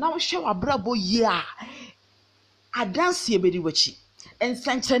mu na wo hwe wabrabo yi a adanse ebedi wachi.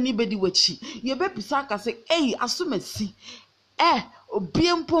 Nsenkyerene bedi wachi. Ye bepisa aka se asomasi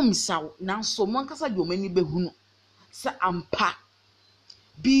obiempom saw na so monkasa de omani behunu sa ampa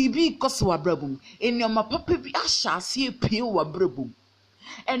bibi kose wabrabum enioma papa bi ahyase epie wabrabum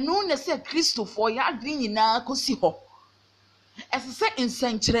eno ne se Kristofo ya adin nyina kosi ho ese se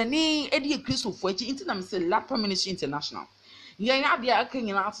nsenkyerene edi Kristofo achi intinam se Lapa Ministry International yen ade aka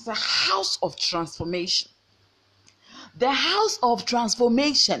nyina se House of Transformation. The House of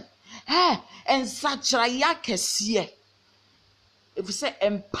Transformation ensakyera ya kese. If you say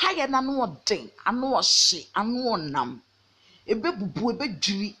empire na no den ano ohye ano onam ebebubu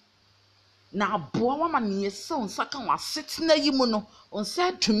ebedwiri na aboa wama ne yese onsaka wasetena yimu no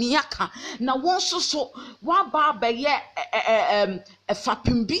onsa tumi aka na wonsoso waba beye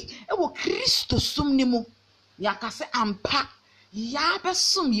efapimbi ewo Kristo sum ni mu yakase ampa ya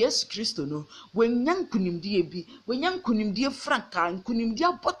besum Yesu Kristo no wenyankunimdie bi wenyankunimdie franka nkunimdie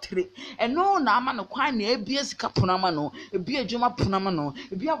abotre eno na ama no kwan na ebie sika ponama no ebie adwuma ponama no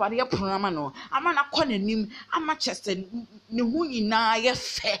ebie aware ponama no ama na kɔ nanim ama chese ne hu nyina ye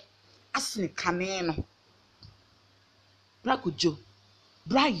fe asene kane no brakojo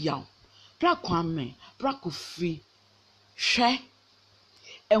brayaw brakwame brakofri hwe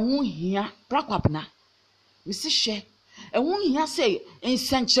ehu hia brakwabna misi hwe ehu hia say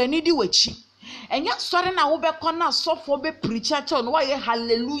nsenkyerene di wachi enya sɔre na wo bɛkɔ na sɔfo be preacher tell no wayɛ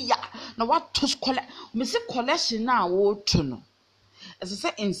hallelujah na wato skole misi collection na wo to no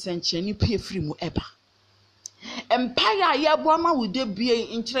ɛsɛ sɛ nsenkyerene pie free mu eba empire a yɛ bo ama wo de bie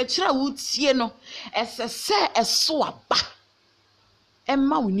nkyerɛkyerɛ wo tie no ɛsɛ sɛ ɛso aba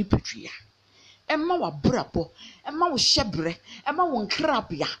ɛma wo ni petria Emma wa brabo, Emma wo shebre, Emma wo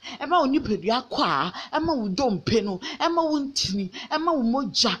nkrabia, Emma wo nipadua kwa, Emma wo dompeno, Emma wo ntini, Emma wo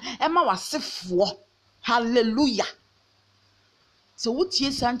moja, Emma wa sefo. Hallelujah. So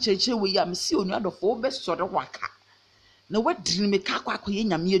wotie san cheche we ya msi onu adofo be sore waka. Na wadiri me ka kwa akoye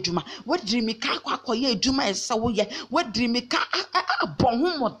nyame adwuma, wadiri me ka kwa akoye adwuma esa wo ye, wadiri me ka abon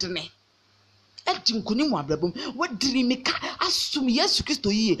ho modene. Etinkuni mu abrabum wadiri meka asum Yesu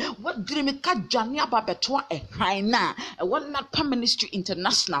Kristo yi wadiri meka dwane ababeto ehwan na Lapa Ministry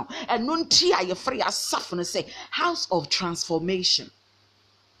International eno nti a ye free asafo no say House of Transformation.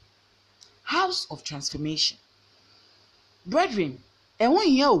 House of Transformation. Brethren, ehun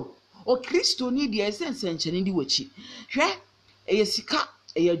ye o Kristo ni de esensenkyene di wachi hwe eye sika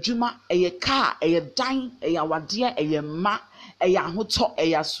eye adwuma eye car eye dan eye awade eye ma eye ahoto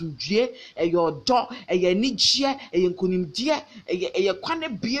eye asudue eye odo eye nigye eye nkonimdie eye kwane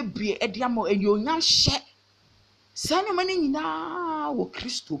biebie ediamo eye onyanhye sane mani nyina wo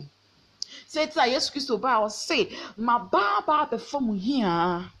Kristo say ta Yesu Kristo ba o say ma ba perform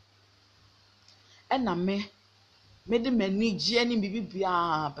hia ena me de manigye ni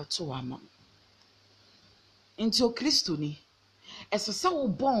bibia beto ama into Kristo ni esese wo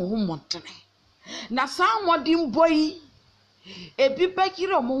bon ho modene na sa modin boy ebi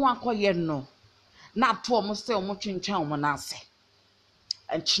bakire omo ho akoye no na to omo se omo twentwan omo na ase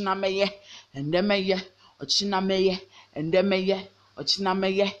and chinameye, and demeye, or chinameye, and demeye, or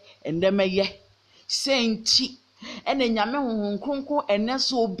chinameye, and demeye. Saying tea, and then Yaman Kunko, and then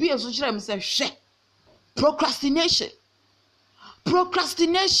so be as which I'm saying, procrastination.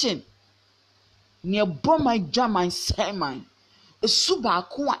 Procrastination. Near Boma Jam and Simon. A suba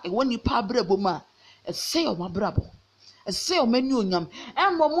kwa a one pabre boma, a sail my brabo, a sail menunium,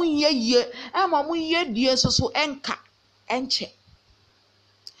 and mamu ye, and mamu ye dear so enka, enche.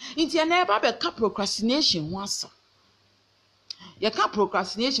 Into your neighbor be procrastination once. You can't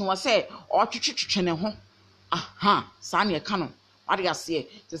procrastination was say, or chicken home. Aha, Sanya canon. What do you say?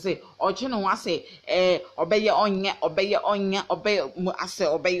 To say, or channel was say, obey your own yet, obey your own yet, obey, I say,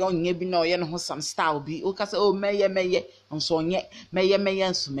 obey your own yet, be no, you know, some style be, okay, oh, may, and so yet, may,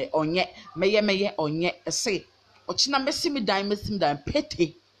 and so may, on yet, on yet, say, or china missing me down,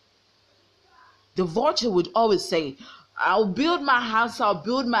 petty. The vulture would always say, I'll build my house, I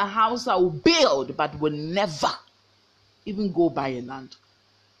will build, but will never even go buy a land.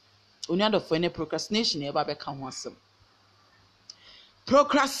 Only under for any procrastination, you ever become one.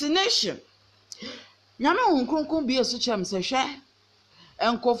 Procrastination. Nyame hunkunkun bi esuchem se hwe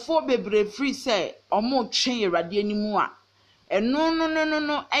enkofo bebre free say omo twen yerade animu a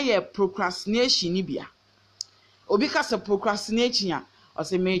no eye procrastination ni bia obi ka se procrastination a o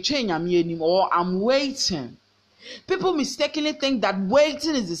se me twen nyame anim or I'm waiting. People mistakenly think that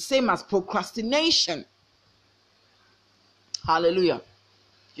waiting is the same as procrastination. Hallelujah.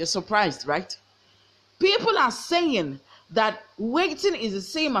 You're surprised, right? People are saying that waiting is the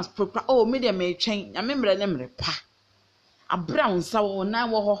same as oh, media may change. I remember them pa. A brown sour na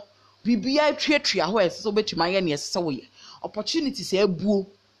wo bibia twa ho so betuma ye ne so ye. Opportunities e buo.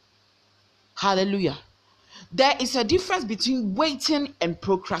 Hallelujah. There is a difference between waiting and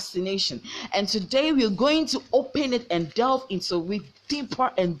procrastination. And today we're going to open it and delve into it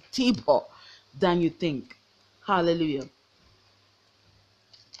deeper and deeper than you think. Hallelujah.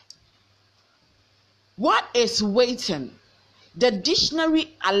 What is waiting? The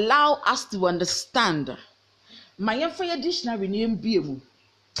dictionary allow us to understand. My dictionary name be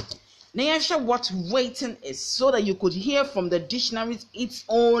what waiting is so that you could hear from the dictionary's its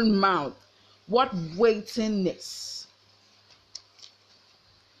own mouth what waiting is.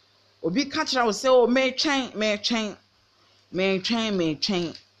 Obi catcher will say, oh, may chain.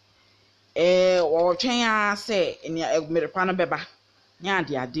 Or chain, I say, in your Americana beba.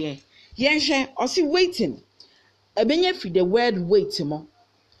 Yeah, dear. Yes, I see waiting. I mean, for the word wait, mo.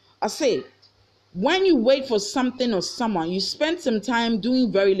 I say, when you wait for something or someone, you spend some time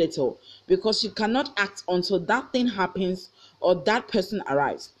doing very little because you cannot act until that thing happens or that person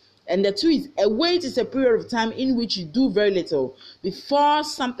arrives. And the two is a wait is a period of time in which you do very little before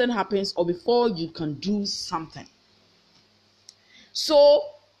something happens or before you can do something. So,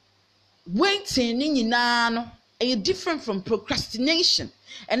 waiting is different from procrastination.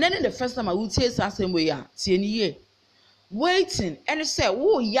 And then in the first time I would say something where waiting and say,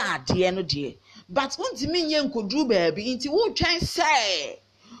 oh yeah, dear no dear. But when the minion could do baby into what try say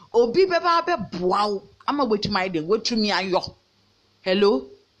oh be wow, I'm a wait my day, wait to me ayo. Hello?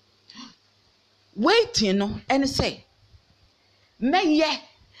 Waiting and say me ye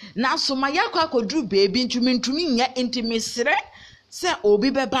now so my yakwa could do baby into me ya intimacy. Say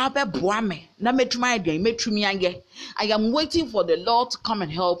obi beba boa me na metuma again metumi anye. I am waiting for the Lord to come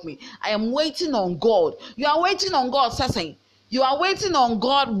and help me. I am waiting on God. You are waiting on God, saying you are waiting on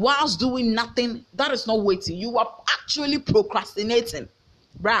God whilst doing nothing. That is not waiting. You are actually procrastinating.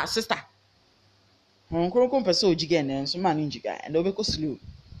 Bra, sister.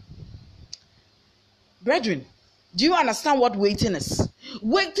 Brethren, do you understand what waiting is?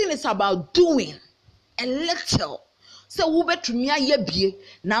 Waiting is about doing a little. So who better me a bie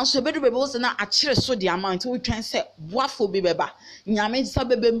now so better be was na akire so the amount we try say wafo be beba nyame sa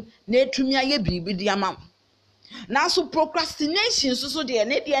bebem na etumi aye bibi di amam now so procrastination so de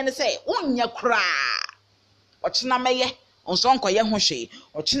na de say onya kra ochina meye onso nkoye ho hwe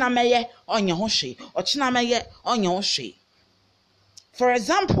ochina meye onye ho hwe ochina meye onye ho hwe. For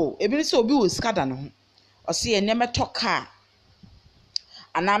example, ebi say obi wo skada no ho o say eneme toka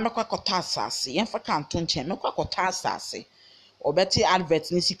ana mekwa kota asase yemfa kanto nche mekwa kota asase obeti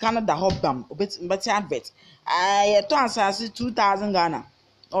advert ni sika no da hobam obeti advert to asase 2000 Ghana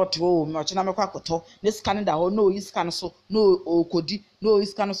oto me ochina mekwa koto ni sika no da ho no isika no so no okodi no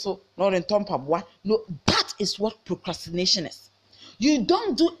isika no so no rentompaboa no. That is what procrastination is. You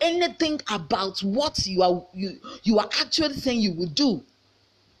don't do anything about what you are actually saying you will do.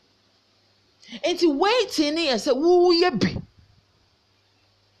 Enti waiting here say wo ye bi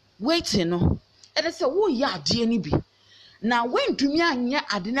waiting no and I say wo ya de ani bi Now when to me anya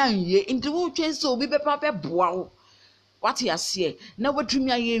adena ye into wo twen so obi bepa beboa wo. What you say? Na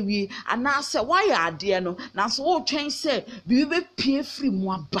watumi aye wie ana se why ade no na so wo twen se bi be pie free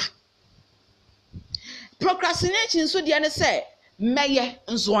mu aba. Procrastination so de ne se meye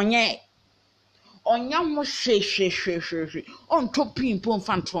nso onye onya ho hwe on topin pon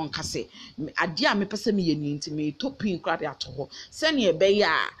fan tron kase ade a me pese me ye ni nti me topin kra de ato ho se ne ebe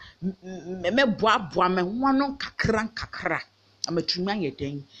ya me boa me ho no kakra amatumi aye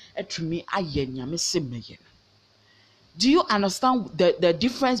den atumi aye nya me se meye. Do you understand the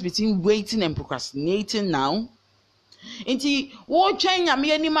difference between waiting and procrastinating now? Inti wo twen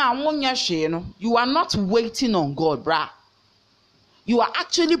nyame anim a wonye hwe no, you are not waiting on God, bra. You are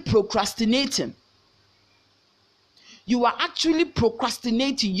actually procrastinating. You are actually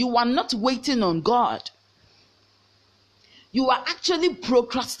procrastinating. You are not waiting on God. You are actually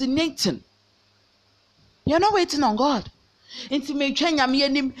procrastinating. You're not waiting on God. Inti me twen nyame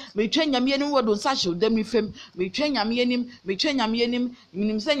anim wo don sa hwe dem ni fem me twen nyame anim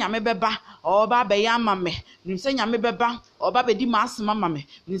nim se nyame beba oba be ya mame nim se nyame beba oba be di masema mame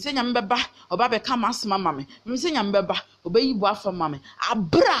nim se nyame beba oba be ka masema mame nim se nyame beba oba yi bo afa mame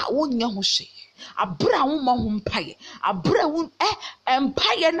abra wo nya ho hwe abra wo mo ho mpaye abra wo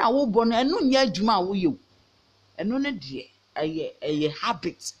empaye na wo bo no eno nya adwuma wo ye eno ne de eye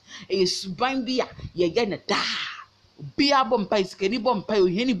habit eye suban bia ye ne da bia bompai skeni bompai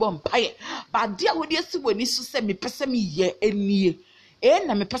oheni bompai ba dia wo de si wani so se me pese me ye enie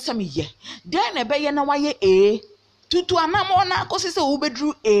na me pese me ye den na be ye na waye tutu anamo na akosi se wo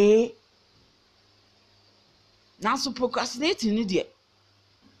bedru na so procrastinating ni de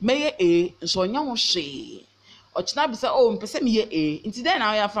meye nso nya ho hwe ochina bi se me pese me ye nti den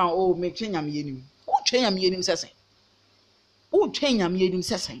na ya fa me twenya me yenim wo twenya me yenim sesen wo twenya me yenim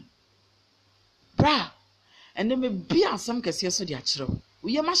sesen bra. And then me be asam kese so de akyerew wo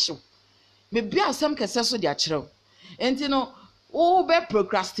ye mahyew me be asam kese so de akyerew enti no wo be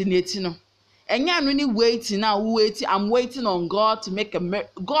procrastinate no enya no ni waiting now waiting. I'm waiting on God to make a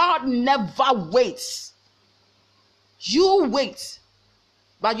God never waits. You wait,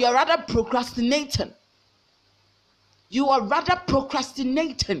 but you are rather procrastinating. You are rather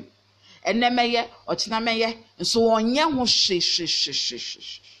procrastinating. And then meye ochina meye so onye ho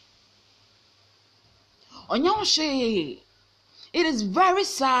hwe it is very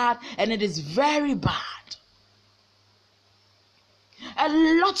sad and it is very bad. A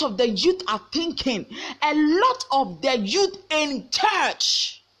lot of the youth are thinking, a lot of the youth in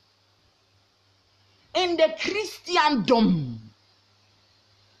church, in the Christendom,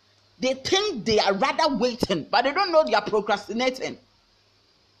 they think they are rather waiting, but they don't know they are procrastinating.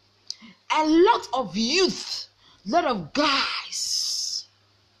 A lot of youth, a lot of guys,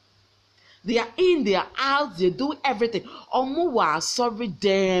 they are in, they are out, they do everything. Sorry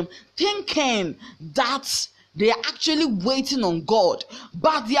them, thinking that they are actually waiting on God,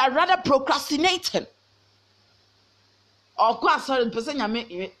 but they are rather procrastinating. Of course, sorry, person yame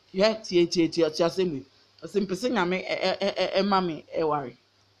me. Person yame mami worry.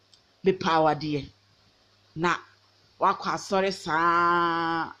 Be power dear. Na wakwa sorry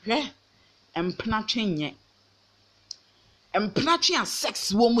sa empna twenye. Empna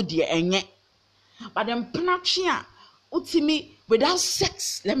sex womu dear enye. But empna utimi without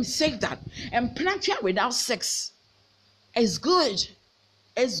sex, let me say that. Empna without sex is good.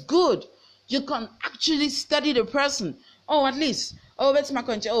 It's good. You can actually study the person. Oh, at least. Oh, what's my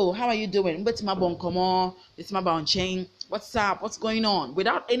country? Oh, how are you doing? What's my bon comment? It's my bon chain. What's up? What's going on?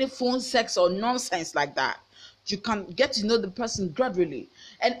 Without any phone sex or nonsense like that. You can get to know the person gradually.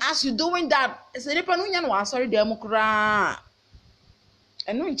 And as you're doing that, it's a different sorry, democrat.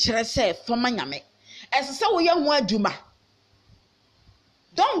 And no interest for my yame. As so young one duma.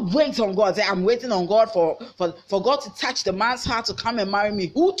 Don't wait on God. Say, I'm waiting on God for God to touch the man's heart to come and marry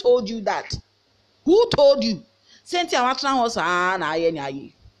me. Who told you that? Who told you? Cynthia Matran was na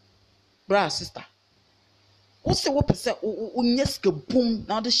ye. Bra sister. What's the what percent unyeske boom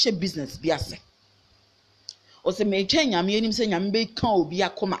now the share business biase. O se me twen nyame anim se nyame be kan obi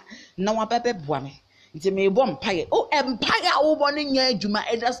akoma na wa bebe boa me. Nti me bo mpaye. Oh empire wo bo ne nya adwuma.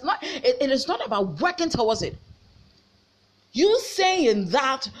 It is not about working towards it. You saying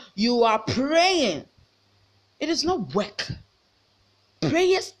that you are praying, it is not work.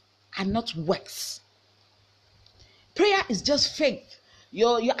 Prayers are not works. Prayer is just faith.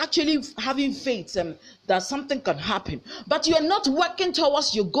 You're actually having faith that something can happen, but you are not working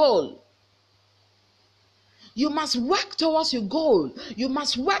towards your goal. You must work towards your goal. You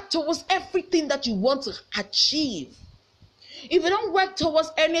must work towards everything that you want to achieve. If you don't work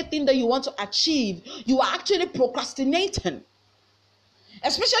towards anything that you want to achieve, you are actually procrastinating.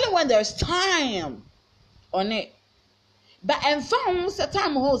 Especially when there's time on it. But and found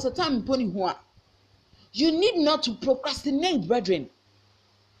time pony. You need not to procrastinate, brethren.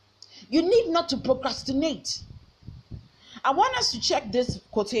 You need not to procrastinate. I want us to check this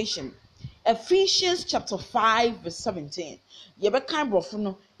quotation. Ephesians chapter 5 verse 17.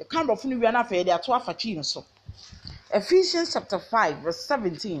 Ephesians chapter 5 verse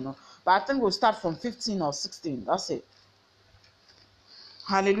 17. But I think we'll start from 15 or 16. That's it.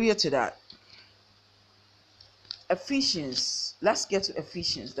 Hallelujah to that. Ephesians. Let's get to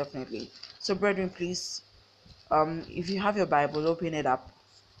Ephesians definitely. So brethren, please, if you have your Bible, open it up.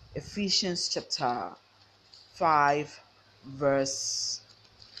 Ephesians chapter 5 verse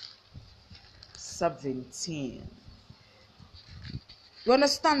 17. You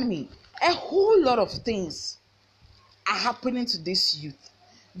understand me? A whole lot of things are happening to this youth.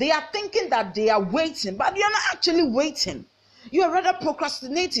 They are thinking that they are waiting, but you're not actually waiting. You are rather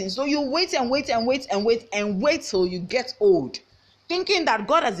procrastinating. So you wait and wait and wait and wait and wait till you get old, thinking that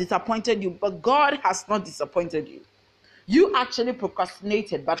God has disappointed you, but God has not disappointed you. You actually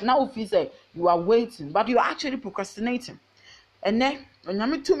procrastinated, but now if you say you are waiting, but you are actually procrastinating. And then when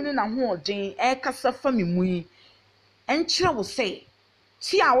I'm 2 minutes and more day, kasa family mui, and chira will say,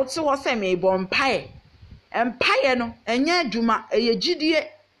 see, I would say me bon pie, and pie no, and ya juma a jidie.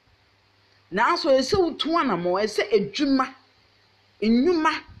 Now so I say to one more, I say a juma in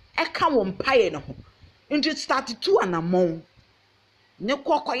yuma, a come on pie no, into started 2 and a more. Ne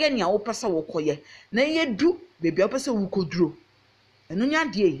kokoye nia wo pese wo koye na ye du bebi opese wo koduro enu nya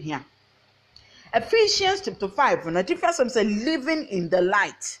de ehia. Ephesians chapter 5, when the difference say living in the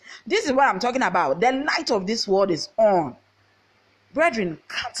light. This is what I'm talking about. The light of this world is on. Brethren,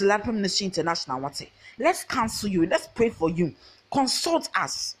 come to Ladpam Ministry International. What's it? Let's counsel you. Let's pray for you. Consult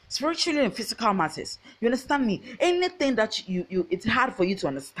us spiritually and physical matters. You understand me? Anything that you it's hard for you to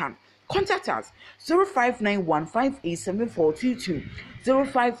understand, contact us 0591587422,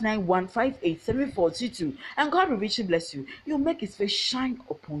 0591587422, and God will richly bless you. You'll make His face shine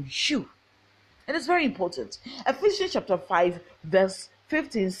upon you. It is very important. Ephesians chapter 5 verse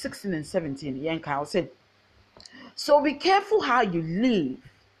 15, 16 and 17. Yan Kyle said, so be careful how you live.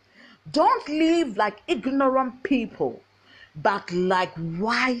 Don't live like ignorant people, but like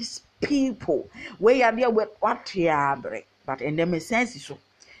wise people. Where are there with what you are, but in them sense so.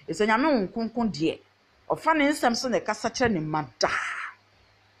 It's a yaman kunkun dear. Or funny Samson a cassatra in mada.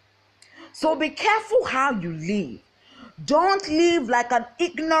 So be careful how you live. Don't live like an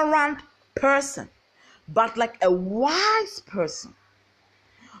ignorant person, but like a wise person.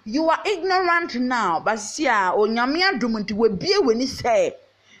 You are ignorant now, but see, onyamia dumunti we be when he say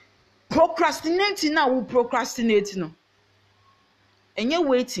procrastinating now, we procrastinate no. And you're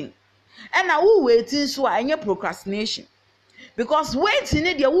waiting, and now we waiting so and you're procrastination, because waiting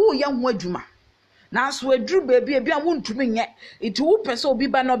it you young wajuma. Now so we drew baby a won't to me yet. It will person be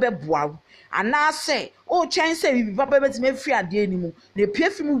by no be bow. And now say, oh, chance say we papa bet me free at the anymore. The pay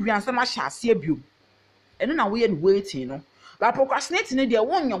for me and some shall see a view. And now we are waiting, no. But procrastinating it, there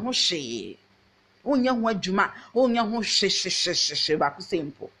won't your she. Oh, young what juma, oh, young she, back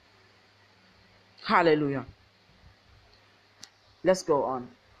simple. Hallelujah. Let's go on.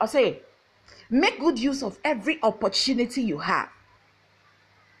 I say, make good use of every opportunity you have,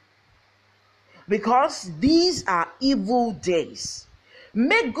 because these are evil days.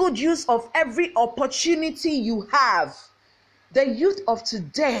 Make good use of every opportunity you have. The youth of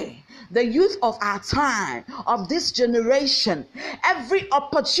today, the youth of our time, of this generation, every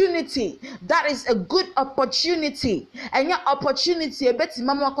opportunity that is a good opportunity. And your opportunity, a bit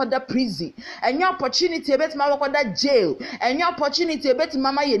mama kwada prison, and your opportunity, a bit mama kwada jail, and your opportunity, a bit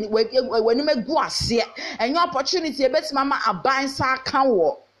mama when you make guasia, and your opportunity, a bit mama a bind sa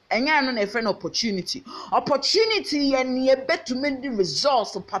kanwo. And you're not a friend opportunity. Opportunity and you bet to make the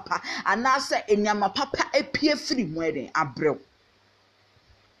results of papa. And I say, in your papa appear free wedding, abro.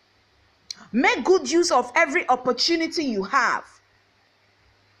 Make good use of every opportunity you have,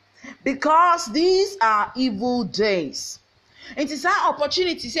 because these are evil days. It is our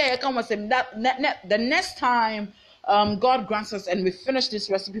opportunity. Say, I come with them that the next time God grants us and we finish this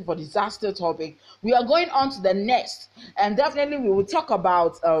recipe for disaster topic, we are going on to the next, and definitely we will talk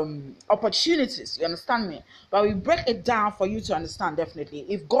about opportunities. You understand me? But we break it down for you to understand. Definitely,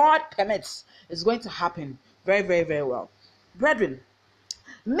 if God permits, it's going to happen very, very, very well. Brethren,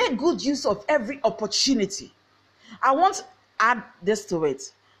 make good use of every opportunity. I want to add this to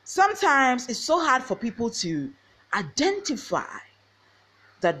it. Sometimes it's so hard for people to identify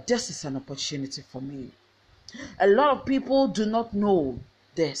that this is an opportunity for me. A lot of people do not know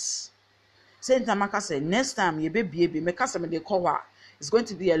this. Saint Tamaka said, next time you baby it's going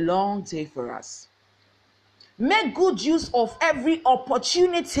to be a long day for us. Make good use of every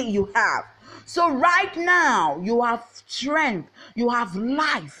opportunity you have. So right now, you have strength, you have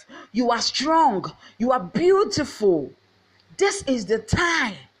life, you are strong, you are beautiful. This is the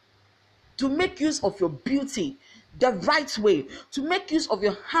time to make use of your beauty the right way, to make use of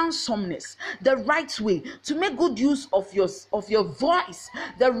your handsomeness the right way, to make good use of your voice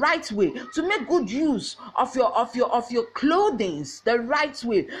the right way, to make good use of your clothing the right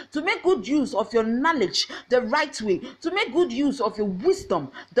way, to make good use of your knowledge the right way, to make good use of your wisdom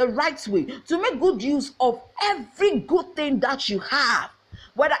the right way, to make good use of every good thing that you have.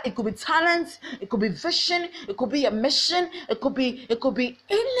 Whether it could be talent, it could be vision, it could be a mission, it could be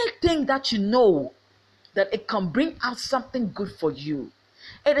anything that you know that it can bring out something good for you.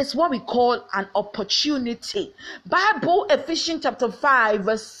 It is what we call an opportunity. Bible, Ephesians chapter 5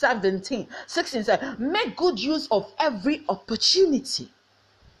 verse 16 says, make good use of every opportunity.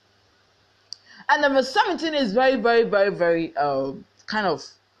 And number 17 is very kind of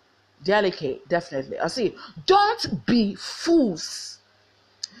delicate, definitely. I see. Don't be fools.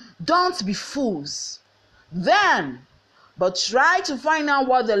 Don't be fools. Then, but try to find out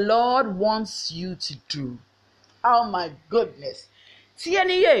what the Lord wants you to do. Oh my goodness.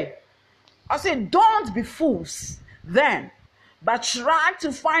 TNEA. I said, don't be fools. Then, but try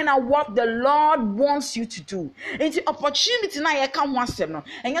to find out what the Lord wants you to do. It's the opportunity now you come once no.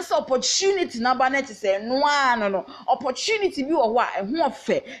 And yes, opportunity na banet say no. Opportunity be or what and who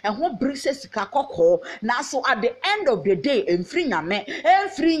fair and who brises kakoko. Now so at the end of the day, and free nyame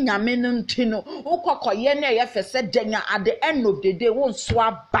ntino. Ukoko yene ya fese denya at the end of the day won't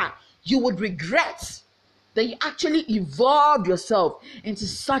swap back. You would regret that you actually evolved yourself into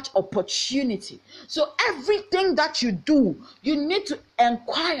such opportunity. So everything that you do, you need to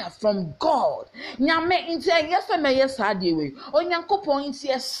inquire from God. Nyame inte yefe me yesadewe. Onyankopon inte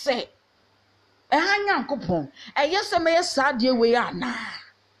yese. Nyankopon yese me yesadewe ana.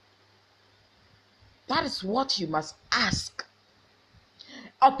 That is what you must ask.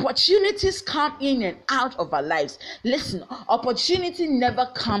 Opportunities come in and out of our lives. Listen, opportunity never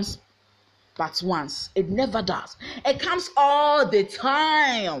comes but once. It never does. It comes all the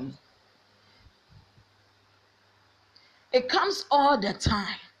time. It comes all the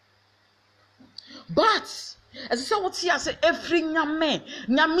time. But as I said, what he has said, every nyame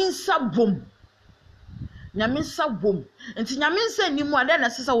sabum. Nyaminsa wom enti nyaminsa ni mu ade na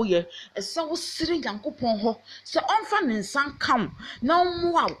sesa wo ye esa wo sire Yankopon ho se onfa ne nsan kam na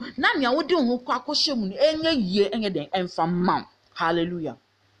omwa na nea wo de ho kwa akɔhye mu enye yie enye den emfa mam. Hallelujah.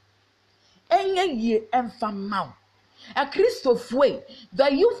 Enye yie emfa mam. A Christoph way,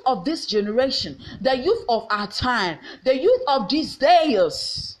 the youth of this generation, the youth of our time, the youth of these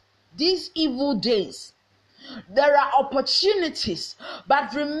days, these evil days. There are opportunities,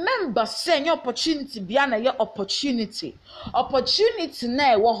 but remember, saying your opportunity beyond your opportunity. Opportunity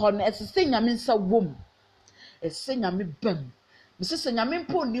na wo ho na esese nyame nsa wom. Esese nyame bam. Mesese nyame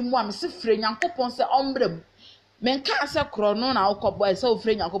mpo ni mu a mese frɛ Nyankopɔn sɛ ɔmbrɛ. Menka ase krono na ukɔbɔ ese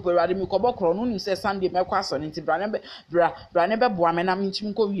ofre Nyankopɔn Awurade mi kɔbɔ krono ni sɛ Sunday mekɔ aso ne nti bra ne be boa me na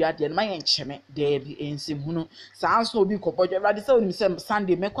mentim kɔ wi ade no ma yɛ nkyeme de bi ensem hunu saa nso obi kɔbɔ Awurade sɛ onim sɛ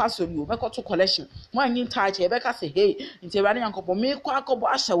Sunday mekɔ aso wi o mekɔ to collection mo anyi touch e bɛka sɛ hey nti Awurade Nyankopɔn me kɔ akɔbɔ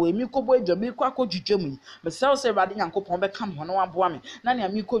ahya we mi kɔbɔ adwa me kɔ akɔdwudwa mu me sɛ sɛ Awurade Nyankopɔn bɛka mo no waboa me na ne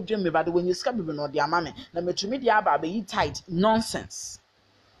ami kɔdwa me Awurade wɔnyi sika bibi no de ama me na metumi de aba ba yi tight nonsense.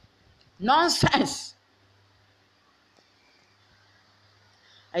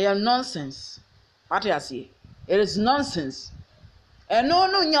 I am nonsense. What I say? It is nonsense. And no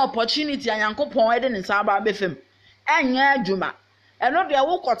nya opportunity and Yankopɔn ede ne sa ba befem. Enya adwuma. And no de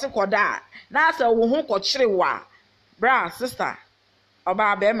wo kɔte kɔda. Na sɛ wo ho kɔkyere wa. Bra sister.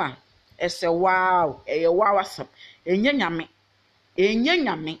 Oba bema. Ese wow. Eye wow asem. Enye nyame.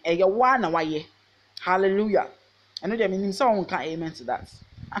 Eye wa na waye. Hallelujah. And no de menim sɛ wo nka amen to that.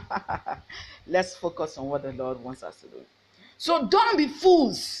 Let's focus on what the Lord wants us to do. So don't be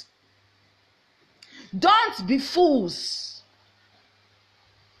fools. Don't be fools.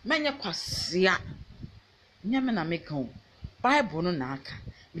 Menya kwasia. Nyame na meka o. Bible no na aka.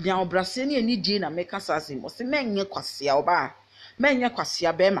 Me dia obrase ne ani die na meka sasem. O se menya kwasia oba. Menya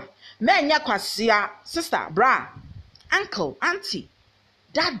kwasia bema. Menya kwasia sister, bra, uncle, auntie,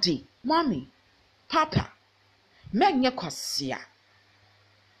 daddy, mommy, papa. Menya kwasia.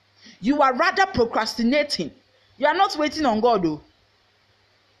 You are rather procrastinating. You are not waiting on God, though.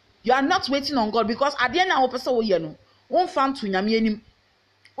 You are not waiting on God because at the end of the day, no, one fan to nyame anim.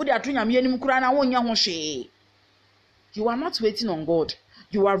 Wo de atu nyame anim kura na wonya ho hwe. You are not waiting on God.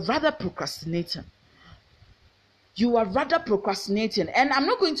 You are rather procrastinating. You are rather procrastinating. And I'm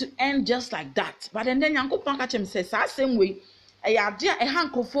not going to end just like that. But then Yankopon catch him says, same way, a idea a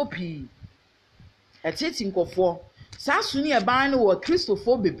hankophobia. A tating for Sasuni a band or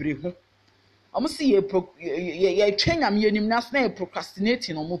Christopher. Almost see a train am yenim na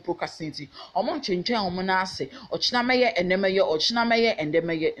procrastinating or more procrastinating. Or more change on monase, or chinamaya and nemaya, or chinamaya and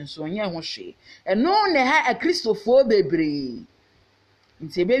demaya, and so on your she. And no, ne ha a Christopher baby. In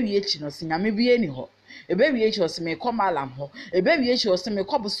say baby h no sing, I may be any ho. A baby h was me come alam ho, a baby h was me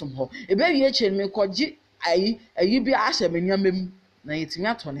cobblesome ho, a baby h and me call G. I you be asher when yamim, na it's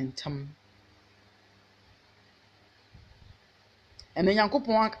not on in tum. And then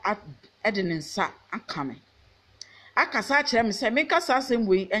Yankopon at in sa coming. I can such him say, make us the same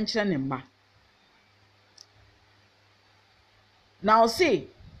way and chenima. Now, see,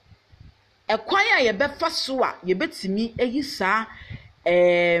 a choir ye bet for sua, ye bet to me, a yisa,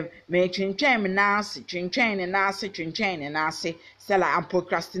 may chin and nasty, chin and nasty, and nasty, sell I'm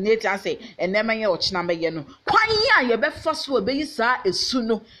procrastinating, I say, and never your number yeno. Choir ye bet for sua, be yisa, is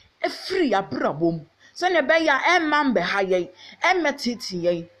suno, a free a brabum. Send a bayer and mambe high, and metiti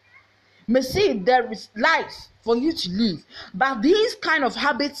ye. May see there is life for you to live, but these kind of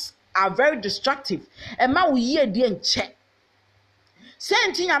habits are very destructive. And ma we ye di enche.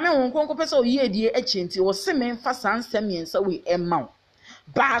 Senti ame won konko pese ye di eche nti wo se men fa san semien se we emma.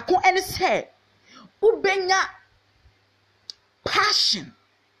 Ba ko ene se ubenya passion.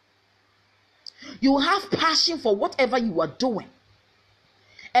 You have passion for whatever you are doing.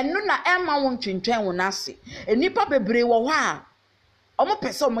 And no na emma won twentwen won ase. Enipa bebre wo ha omo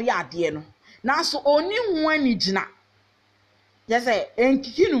pese omo ya ade no na so oni hu ani gina say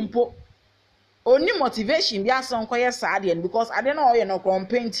enkiki numpo oni motivation bi aso nkoye saade no because ade na oye no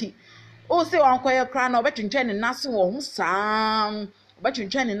compenti o se wankoye kra na obetwentwen ne nase wo hu saa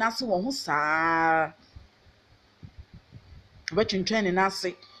obetwentwen ne nase wo hu saa obetwentwen ne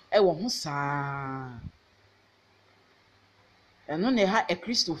nase e wo hu saa eno ne ha e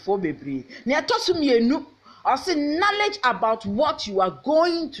Christopher bebre ne atoso mienu. Or say knowledge about what you are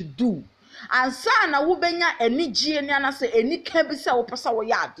going to do. And sana wubenya eni gie ni anase eni kebi se wo pesa wo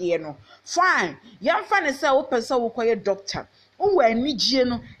ya ade no. Fine. Yam fa ne se wo pesa wo koye doctor. Wo eni gie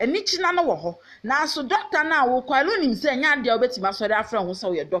no, eni china no wo ho. Na so doctor na wo kwalo nim se nya ade obetima so de afra ho se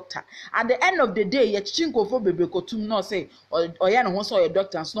wo doctor. At the end of the day, ye chinkofo bebe kotum no say oye no ho se wo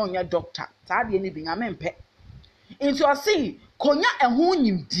doctor, so no nya doctor. Sa ade ni bi nya mempe. Into o see konya ehun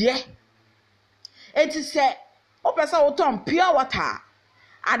nyimde. It is say, O person will turn pure water.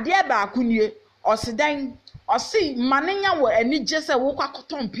 A dear bakunie, or sedan, or see, manina were any just a walk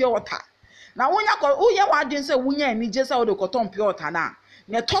cotton pure water. Now, when you call, oh, yeah, didn't say, when you need just out the cotton pure water now.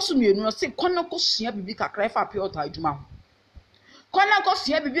 Near Tossum, you see, Conoco Sia Bibica Crafa pure water, Juma. Conoco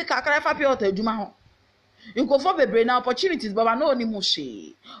Sia Bibica Crafa pure water, Juma. You go for the brain opportunities, but I know any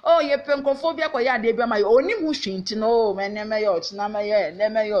mushy. Oh, ye pencophobia, quaya, de my only mushy, to know, man, never yacht,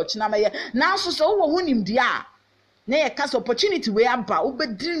 namaya. Now, so won him, dear. Nay, a cast opportunity where I'm bow,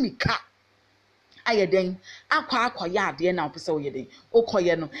 but dream me cat. I then, I quite dear now, so ye day, oh,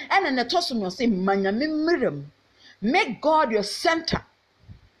 coyano, and then a toss of say, mania mirum. Make God your center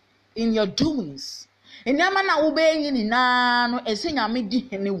in your doings. In Yamana obeying in nano, and sing a midi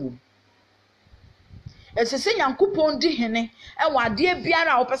any womb. Ese se Yankopon di hene e wade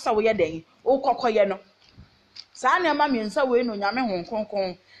biara opesa wo ye den o kokoye no saa na ma miensa we no nyame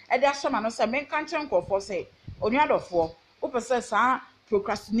honkonkon e de asoma no se menka nchen nkofo se onuadofo opesa saa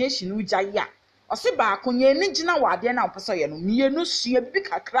procrastination uja ya ose ba akonye ni gina wade na opesa ye no mienu sua bi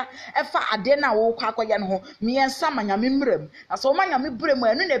kakra e fa ade na wo kwakoye no ho miensa ma nyame mrem na so ma nyame brem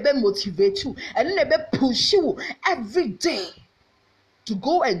enu na be motivate you enu na be push you every day to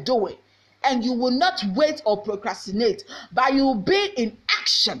go and do it. And you will not wait or procrastinate, but you will be in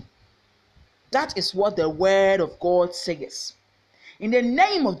action. That is what the word of God says. In the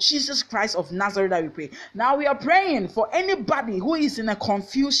name of Jesus Christ of Nazareth, we pray. Now we are praying for anybody who is in a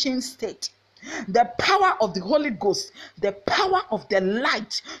confusion state. The power of the Holy Ghost, the power of the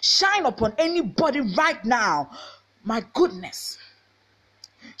light, shine upon anybody right now. My goodness.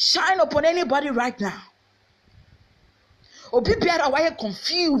 Shine upon anybody right now. Obi biara why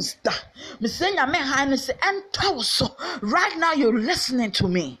confused. Me say nyame han say entawso. Right now you're listening to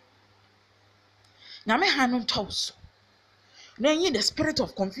me. Nyame han entawso. Na yin the spirit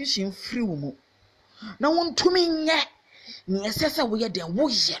of confusion free mu. Na wontumi nye ni esese wo ye den wo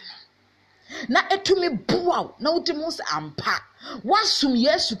ye no. Na etumi buaw na wotimi se ampa. Wasum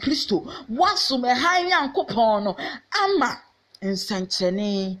Yesu Kristo, wasum han Yankopon no ama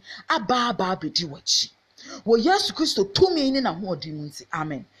nsanchene aba bedi wachi. Wo Yesu Kristo tumi ni na hoɔden mu nti.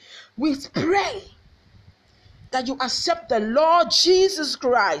 Amen. We pray that you accept the Lord Jesus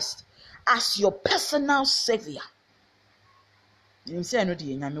Christ as your personal savior. You say no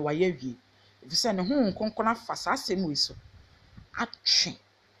de nyame wa yawie. If you say ne ho nkonkon afa saa asɛm we so. Atwe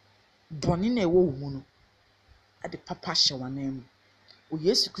bɔne na ɛwɔ wo mu no. Ade papa hyɛ w'anan mu. O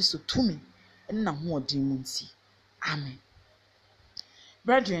Yesu Kristo tumi ni na hoɔden mu nti. Amen.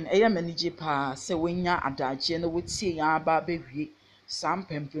 Brethren, manage pa se wenya adagye na wotie ya aba bewie sam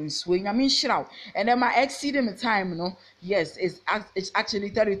pempens we nyame nhyiraw. And then my exceeding time, no. Yes, it's actually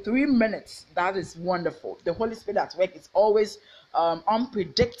 33 minutes. That is wonderful. The Holy Spirit at work is always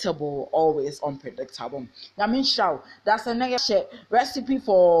unpredictable, always unpredictable. Nyame nhyiraw. That's another recipe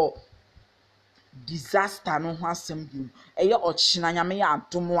for disaster no ho asem bi eye ochina nyame ya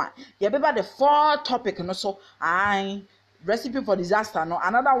adom a ye beba the fourth topic no so recipe for disaster no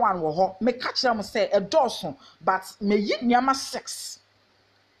another one wo ho me catch them say a dozen but me yi niama 6.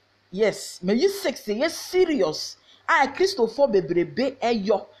 Yes, me yi 6 yes serious Christopher bebrebe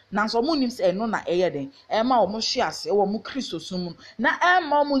eyo na so mo nim say no na eye den e ma o mo hwe ase e wo mo Christosum na e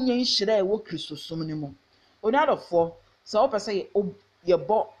ma o mo nyen hyira e wo Christosum ni mo onadofo so wo pese ye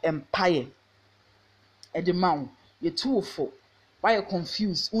bo empire edemaw ye tuofo why you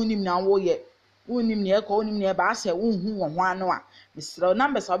confused unim na wo ye unim ne ekọ unim ne ba ase unhu wo ho ano a misra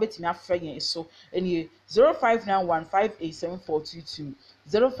numbers a obetimi afra yen so eni 0591587422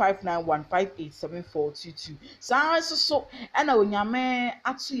 0591587422 so na onyame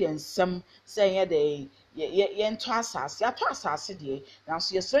ato yen nsem say ye de ye nto asase ato asase de na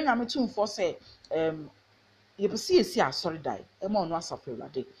so ye so nyame tumfo say ye pese ye si asori dai e ma ono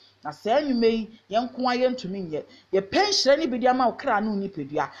asafewade na saa nyume yi yenko aye ntumi nye ye pension ni bidi ama okra no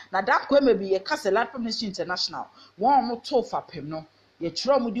nipadua na da kwa ma bi ye Kasela Ministry International won mo to fapem no ye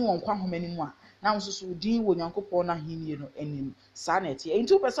kiro mo di won kwa homani mu a na nso so din wo Nyankopon na henie no anim saa na eti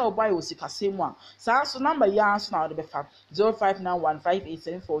enti pesa obai wo sikasemu a saa so number ya so na wo be fa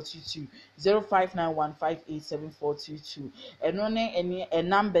 0591587422 0591587422 eno ne eni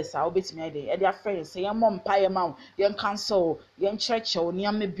numbers a obetimi ade e dia friend say ye mom pa ye ma ye cancel ye church o ne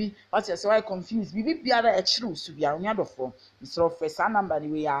amabi what you say why confused bibi biara e kire usu bia onyadofo so first number ni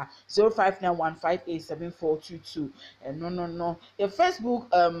we are 0591587422 no your Facebook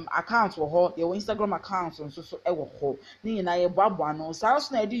account wo ho your Instagram account nso so e wo ho ni na ye boabo no so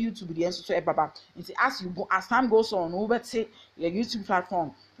also na di YouTube di nso so e baba nti as time goes on we beti your YouTube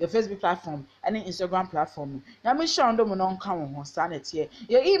platform your Facebook platform and Instagram platform na me sure ndo mo no nka wo ho sa na tie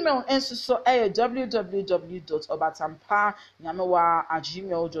your email nso so e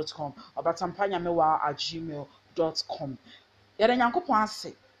www.obatampa@gmail.com obatampa@gmail.com yere Nyankopon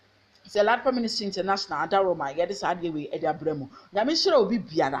ase say Ladpa Ministry International adaroma ye this ade we e de abremu nyame hira obi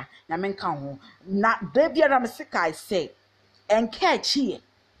biara nyame nka ho na de biara me sika say enka chi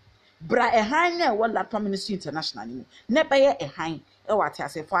bra ehan na wo Ladpa Ministry International ni ne be ye ehan e wate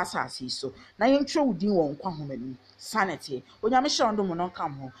asefo asase so na ye ntwe udin wo nkwa homani sanity onyame hira ndo mo no nka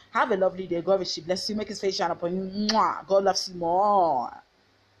ho. Have a lovely day. God bless you, make his face shine upon you. God loves you more.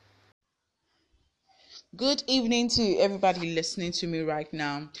 Good evening to everybody listening to me right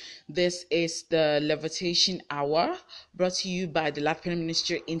now. This is the Levitation Hour brought to you by the Ladpa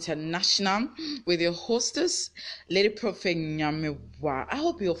Ministry International with your hostess, Lady Prophet Nyamewa. I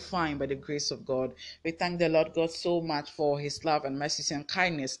hope you're fine by the grace of God. We thank the Lord God so much for his love and mercy and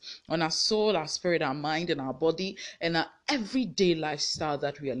kindness on our soul, our spirit, our mind, and our body, and our everyday lifestyle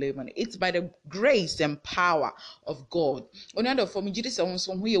that we are living. It's by the grace and power of God. On the other form, Jesus says,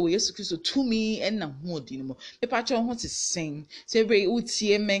 "When we are Jesus Christ to me and na who dinimo." The patch on to sing. Say, "Very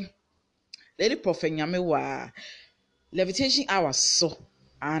utie me." Lady Prophet Nyamewa, Levitation Hour so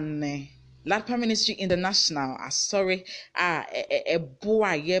and Ladpa Ministry International. Sorry, a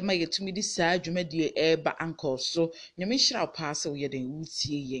boy, yeah, my to me this side, you made the eba uncle. So, you may shall pass away the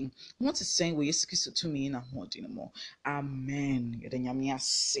utie. Want to sing with Jesus Christ to me in a hot anymore. Amen. You're the Yamia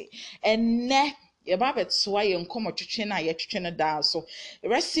say. And ne. Your babet so I come to China, yet China down. So,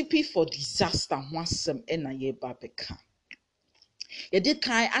 recipe for disaster once some in a year babeka. You did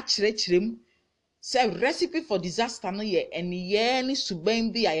kind actually trim. Say recipe for disaster no ye eni ye ni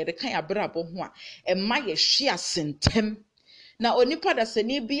suban bi a ye de kan abrabo ho a e ma ye hwe asentem na onipa da se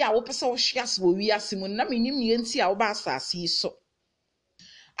ni bi a wo pese wo hwe ase wo wi ase mu na menim ne enti a wo ba asase so.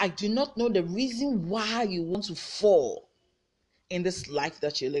 I do not know the reason why you want to fall in this life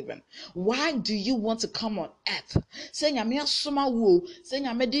that you live in. Why do you want to come on earth? Say nyame asoma wo, say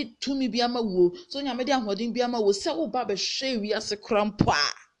nyame de tumi bi ama wo, so nyame de ahodin bi ama wo, say wo ba be hwe wi ase krampa.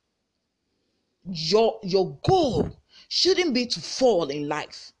 Your goal shouldn't be to fall in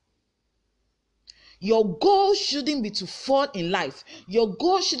life. Your goal shouldn't be to fall in life. Your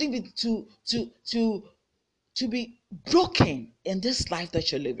goal shouldn't be to be broken in this life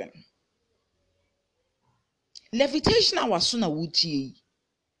that you're living. Levitation awasuna wuti.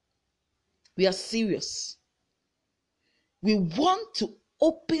 We are serious. We want to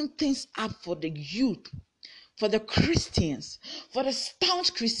open things up for the youth, for the Christians, for the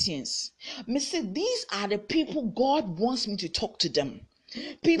staunch Christians. Me say these are the people God wants me to talk to them.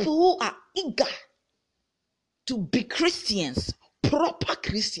 People who are eager to be Christians, proper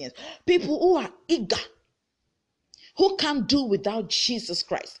Christians. People who are eager, who can't do without Jesus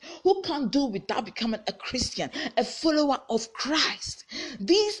Christ, who can't do without becoming a Christian, a follower of Christ.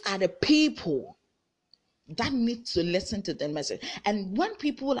 These are the people that need to listen to the message. And when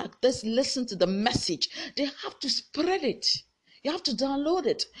people like this listen to the message, they have to spread it. You have to download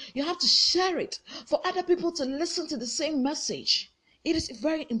it. You have to share it for other people to listen to the same message. It is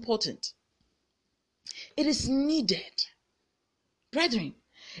very important. It is needed. Brethren,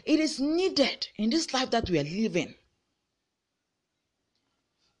 it is needed in this life that we are living.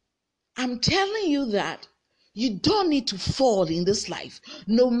 I'm telling you that you don't need to fall in this life,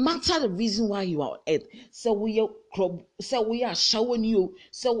 no matter the reason why you are on earth. So we are showing you.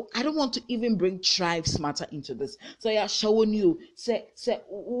 So I don't want to even bring tribes matter into this. So we are showing you. Say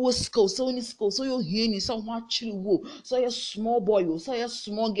what's go. So in school. So you're hearing. So what you. So you're small boy. So you're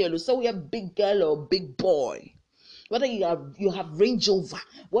small girl. So we are big girl or big boy. Whether you have Range Rover,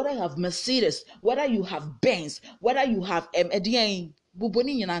 whether you have Mercedes, whether you have Benz, whether you have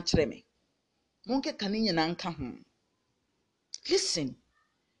listen,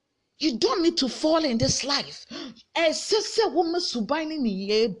 you don't need to fall in this life.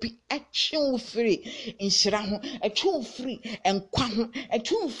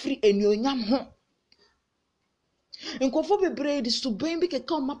 Nkofo bebree di suban bi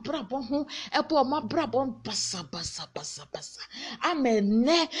keka o mabrabo ho epo o mabrabo basa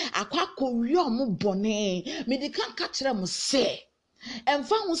amene akwakowi o mo bone medika ka kire mo se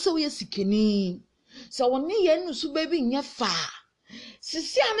emfa ho se we sikeni se woni ye nusu ba bi nya fa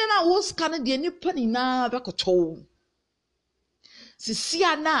sisi ane na wo ska ne de nipa ni na bekoto sisi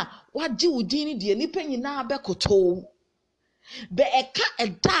ana waje wudin ni de nipa ni na bekoto be eka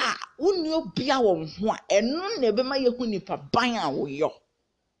eda woni obia wo ho a eno na ebe ma yehu nipa ban a wo yo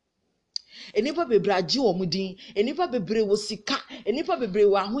enipa bebre age wo mudin enipa bebre wo sika enipa bebre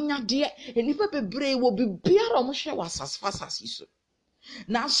wo ahonyade enipa bebre wo bibiara mo hwe wasasfasasi so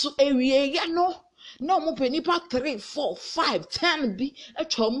na so ewie ya no na mo pe nipa 3 4 5 10 bi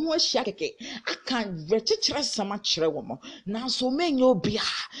etwa mo ahia keke aka rechichire sama kire wo mo na so menye obia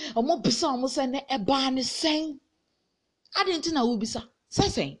mo bisa mo se ne eba ne sen adenti na wo bisa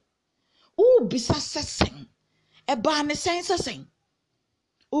sesen wo bisa sesen eba ne sen sesen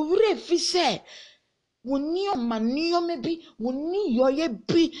owure fi se woni omaniyo mebi woni yoye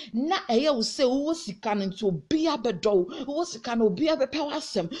bi na eye wo se wo sika no nti obi abedo wo sika no obi abepe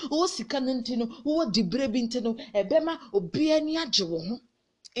wasem wo sika no nti no wo dibre bi nti no ebema obi ani age wo ho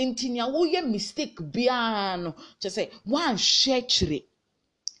nti nya wo ye mistake bia no che say one share chire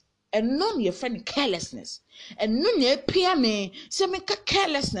eno ne friend carelessness eno ne apia me se me ka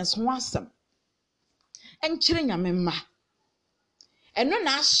carelessness ho asem enchire nyame ma eno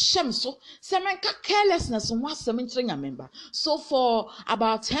na ashem so se me ka carelessness ho asem enchire nyame ba. So for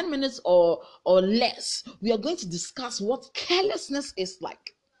about 10 minutes or less we are going to discuss what carelessness is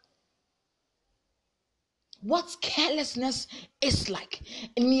like. What carelessness is like.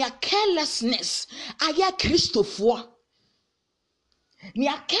 Nia carelessness aya Christopher.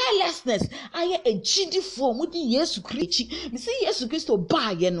 Nia carelessness aya ejidi for mudi Yesu Christ. Me say Yesu Christo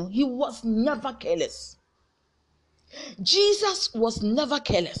ba ye no, he was never careless. Jesus was never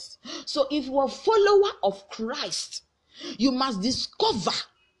careless. So if you are a follower of Christ, you must discover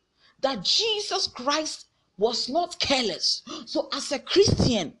that Jesus Christ was not careless. So as a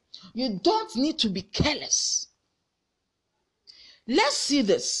Christian, you don't need to be careless. Let's see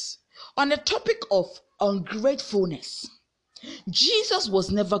this on the topic of ungratefulness. Jesus was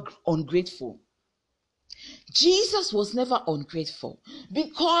never ungrateful. Jesus was never ungrateful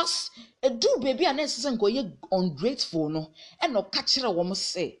because a do baby and necessary go ye ungrateful no and no catcher woman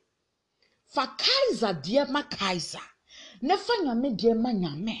say for Kaiser dear ma Kaiser never nyame dear ma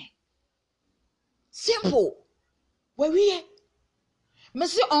nyame. Simple. Where we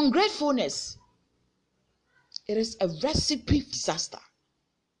say ungratefulness, it is a recipe for disaster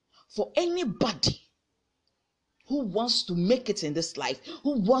for anybody who wants to make it in this life,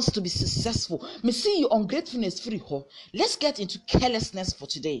 who wants to be successful. Me see you ungratefulness free ho. Let's get into carelessness for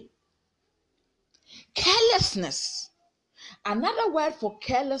today. Carelessness Another word for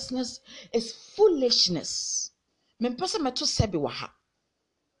carelessness is foolishness. Mempesa meto sebi waha.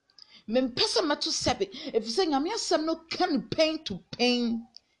 Mempesa meto sebi. If you say nyame asem no can pain to pain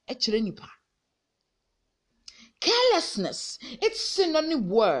echire nipa. Carelessness, its synonym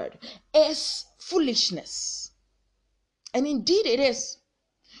word is foolishness. And indeed it is.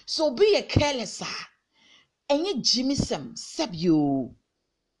 So be a careless. Enye Jimmy Sam seb you.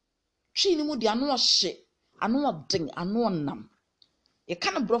 Chini mu di ano hye, ano ding, ano nam. You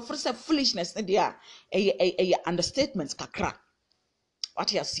can't bro for say foolishness na dia a understatement kakra.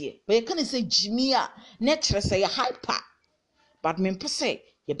 What you say? But you can't say Jimmy a nature say hyper. But me mpo say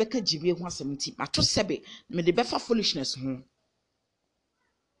ye beka Jimmy ho asem ti. Mato sebe me de befa foolishness ho.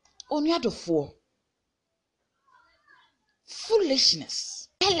 Onu adofo. Foolishness,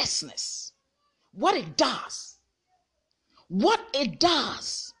 carelessness. What it does.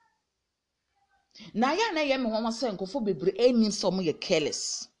 Na ya na ye me ho say nkofo bebre enim so mo ye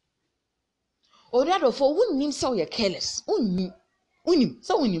careless. Oriado for wunnim say ye careless. Unim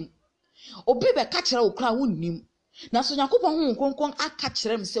so unim. Obi be ka kire okra wunnim. Na so yakopon hu nkonkon aka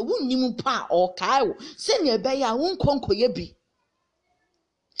kire me say wunnim pa o kai wo. Se ne be ya wonkonko ye bi.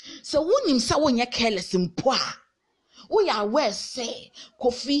 So wunnim say wonye careless mpo a. We are aware say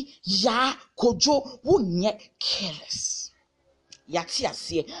Kofi ya kojo wonye careless. Yati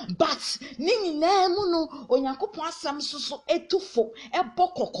ase but nini na mu no onyankopon asam so etufo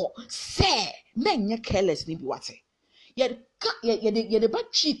ebokoko se menye careless ni bi wate ye de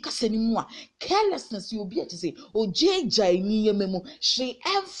batchi kasani mu a carelessness you be to say ojeja ni yememu she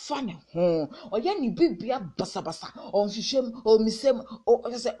emfa ne ho oye ni bibia basabasa on hwehwem o misem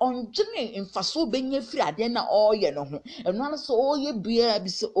o say onjene emfaso benye firi ade na oye no ho eno an so oye bia bi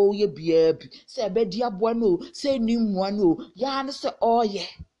se oye bia bi se ebedi aboa no se ni mua no ya ne se oye.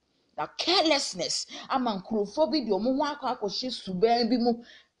 Now carelessness amankrofo bi de omo ho akwa suban bi mu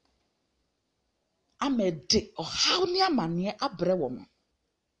amede ohaw ne amane abre wo mo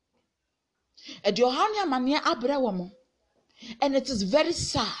edi ohaw ne amane abre wo mo and it is very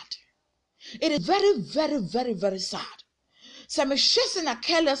sad. It is very very very very sad. So me hwese na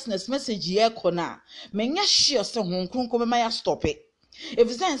carelessness message ye kona me nya hye se honkonko be ma ya stop it. If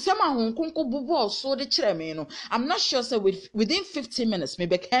it's some honkonko bubo so de kire me no I'm not sure say within 15 minutes me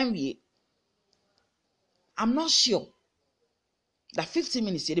be can we. I'm not sure that 15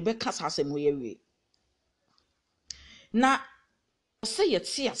 minutes ye be cast asem we. Na say ye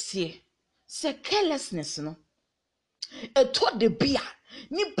tie ase say carelessness no eto de bia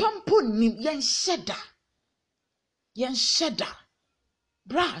ni pampo ni yen sheda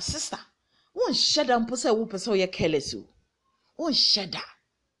bra sister won sheda mpo say wo pese ye careless o won sheda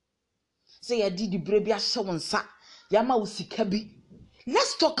say ye di bre bia hye wonsa yama wo sika bi.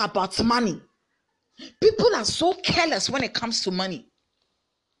 Let's talk about money. People are so careless when it comes to money.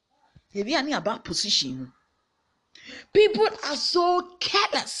 Ye bi ani about position. People are so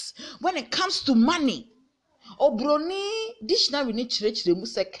careless when it comes to money. Obroni dictionary ni chire mu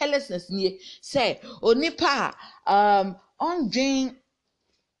say carelessness ni say onipa ondwen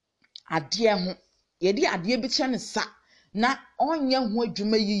ade ho ye di ade bi kye ne sa na onye ho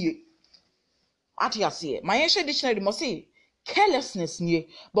adwuma yiye atiase my ancient dictionary must say carelessness ni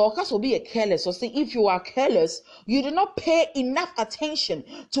but because be a careless or say if you are careless you do not pay enough attention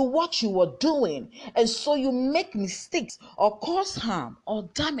to what you are doing and so you make mistakes or cause harm or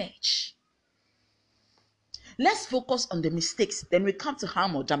damage. Let's focus on the mistakes, then we come to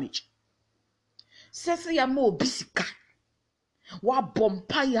harm or damage. Sese ya mo bisika. Wa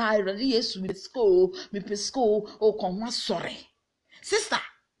bompa ya rali yesu mi pesco o konwa sore. Sister,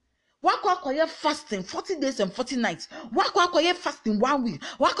 wa kwa fasting 40 days and 40 nights. Wa kwa fasting 1 week.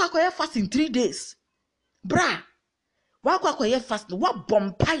 Wa kwa fasting 3 days. Bra. Wa kwa fasting wa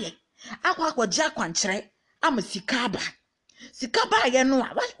bompa ye. Akwa ja kwankyere am sikaba. Sikaba ye no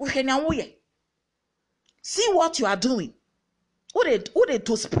a wa hwenya wo ye. See what you are doing. Would it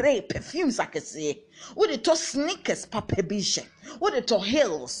to spray perfumes I can say? Would it to sneakers papebiche? Would it to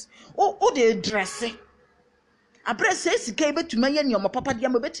heels? Would it dress? A breast says he came to my your papa dear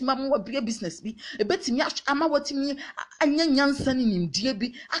bet mamma be a business be a bet me ama what me and yan sending him dear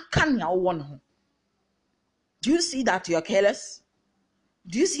be a can now one. Do you see that you are careless?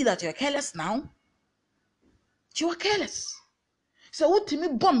 Do you see that you are careless now? You are careless. So what to me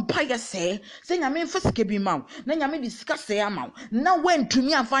bompa say nyame mfasike bi maw na nyame di sika say amaw na wentu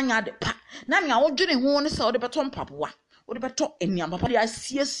mi afanya de pa na me awodwene ho ne say wo de beto mpapoa wo de beto eniam papa de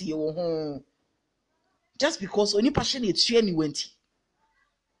asiesie wo ho just because oni passion etu ani wanti.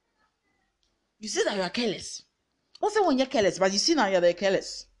 You see that you are careless. Also when you're careless, but you see now you're the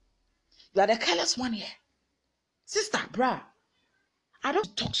careless. You are the careless one here. Sister, bra, I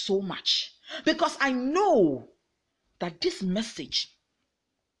don't talk so much because I know that this message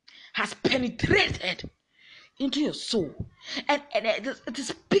has penetrated into your soul and it is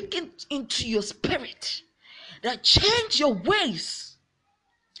speaking into your spirit that change your ways.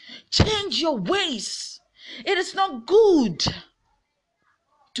 Change your ways. It is not good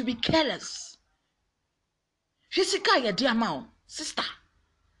to be careless. Physical, dear mouth, sister,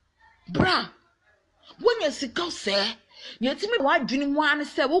 bra. When you see say, you tell me why dream one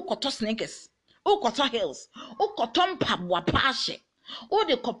say, oh, cotton sneakers, oh, cotton hills, oh, cotton pabwa pashe, oh,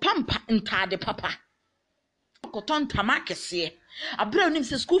 the copampa and de papa. Cotton tamakese. Abra onim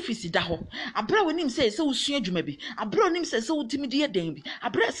say school fees da ho. Abra onim say usua adwuma bi. Abra onim say wotimi de den bi.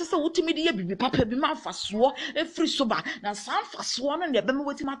 Abra say wotimi de bibi papa bi ma faso efri soba. Na san faso no ne be ma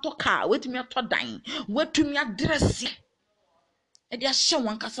wotimi atoka, wotimi atodan, wotimi adresse. E de ahye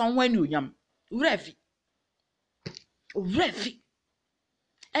won kasa won ani onyam. Wurafi. Wurafi.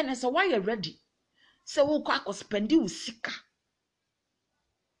 And so why you ready? Say wo kwa ko spendi wo sika.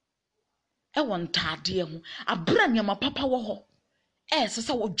 E won tade ho. Abra nyama papa wo ho.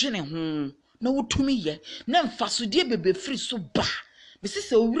 Sasa wo dwene ho na wotumi ye na mfasodie bebe free so ba me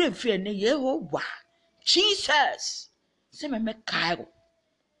se owure free ne ye ho wa Jesus se me kairo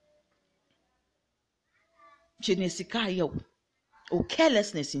genesika ye o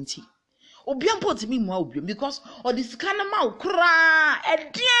carelessness nti obi ampoti mi mu obi because o the sika na ma okra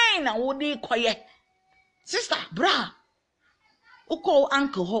edien na wo de koye sister bra o call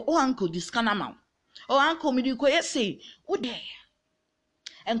uncle ho o uncle the sika na ma o uncle mi di koye say wo de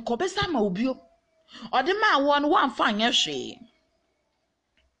and kobesa ma obio odema won wan fa nya hwe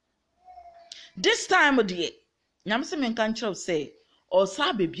this time de nyam se men kan chiro say o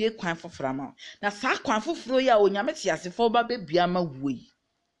sa bebie kwan foforo ma na sa kwan foforo ya o nyame ti asefo ba bebia ma woi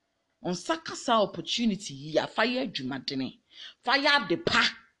on sakasa opportunity ya fire adwumadene fire de pa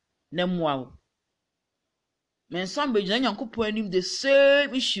na moa o men some be nyankopon anim the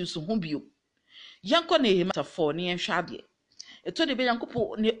same issues ho bio yanko na Nehemiah 4 ne enhwa de eto de be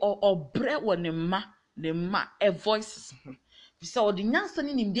yankopo ne obre wo ne ma a voices bisa odi nyansa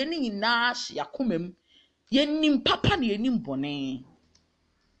ne nimde ne nyina yakomam yenim papa ne yenim bone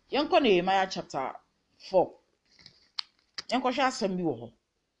yanko na Nehemiah chapter 4 yanko hwa asem bi wo ho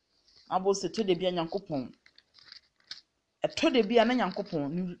abo se to de be yankopon eto de be na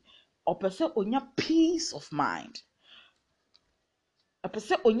yankopon opese onya peace of mind. A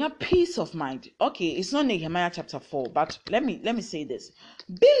person onya peace of mind. Okay, it's not Nehemiah chapter 4, but let me say this.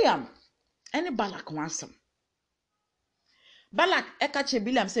 Biliam, any Balak wants him. Balak ekache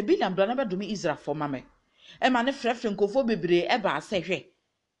Biliam say Biliam do never do me Israel for mame. E ma ne frefren kofo bebre e ba say hwe.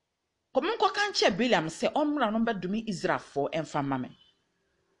 Komo nko kan che Biliam say omra no be do me Israel for emfa mame.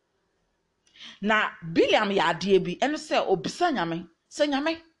 Na Biliam ya ade bi eno say obisa nyame, say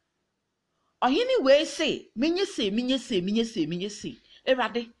nyame. Ohini we say, minye say.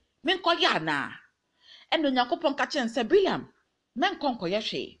 Erade, men koya na. Endo Nyankopon ka chen se Biliam, men konkoye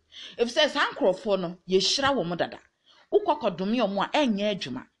hwe. If says ankrofo no ye hyira wo modada. Ukokodome omo a enye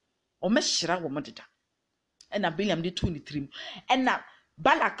adwuma. O me hyira wo modada. Ena Biliam de 23. Ena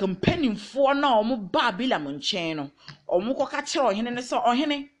Balak mpanimfo na omo ba Biliam nchen no. Omo koka kire ohene ne se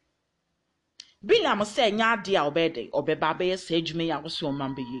ohene. Biliam se nya ade a obeba be ye se adwuma ya wo se o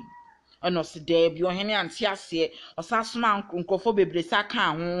mambe ye. Ono se de bi ohene ante ase osasoma nkofo bebre saka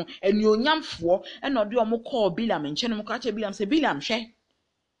ho enuonyamfo eno de omo call Biliam nche no ka che Biliam se Biliam hwe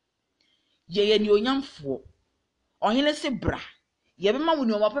ye enuonyamfo ohene se bra ye be ma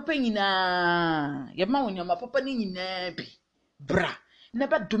wonyoma papa nyina ye be ma wonyoma papa ni nyina bi bra na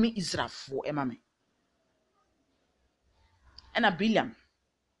ba domi Israelfo e ma me ena Biliam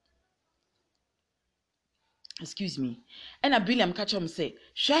excuse me ena Biliam ka che mo se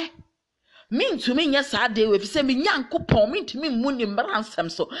hwe Mintumi nya saa de we fi se me Nyankopon mintumi mu ni mbransem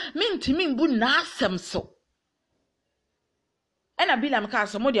so mintumi mbu na asem so ena Biliam ka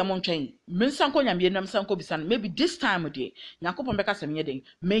so mo de mo ntwen mensanko nyame nam sanko bisan maybe this time de Nyankopon be ka se me de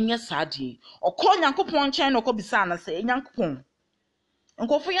menya saa de okọ Nyankopon ntwen no ko bisan na se Nyankopon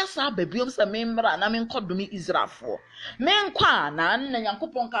nkofo ya saa babiom se me mbra na me nkodomi Israelfo me nkwa na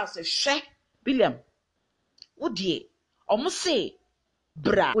Nyankopon ka se hwe Biliam wo de omo se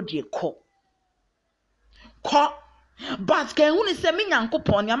bra wo de ko but can you say me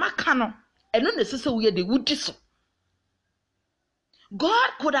Nyankopon ya maka no eno na sese wo ye de wudi so God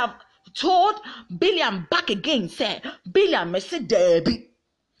could have told Biliam back again say Biliam say debi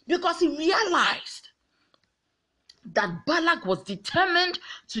because he realized that Balak was determined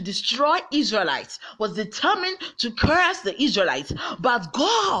to destroy Israelites, was determined to curse the Israelites, but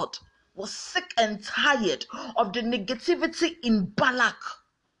God was sick and tired of the negativity in Balak.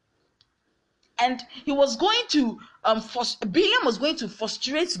 And he was going to Balaam was going to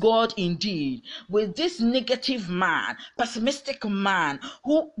frustrate God indeed with this negative man, pessimistic man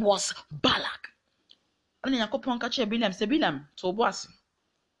who was Balak. And Yakopon catch Balaam, say Balaam, to boss.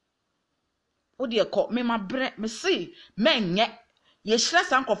 What do you call me? My bread, me see, men yet. Yes,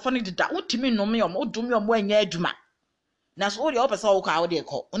 less uncle funny did that. What to me no me or do me or when ye do ma. That's all the opposite all cow they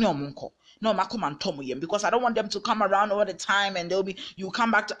call, only a monko. No, ma come and Tomoyem, because I don't want them to come around all the time and they'll be, you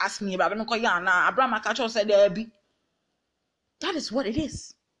come back to ask me about Yana. Abraham Akacho said there be. That is what it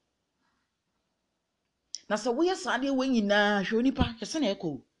is. Now, so we are Sunday when you na Shonipa, your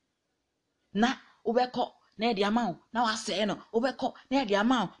echo. Na, Obeko, near the amount. Now I say no, Obeko, near the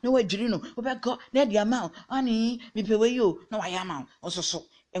amount. No way, Jirino, Obeko, near the amount. Annie, me pay you. No, I am also so,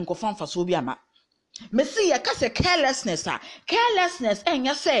 and go from for Sobiama. Me see ya kase carelessness carelessness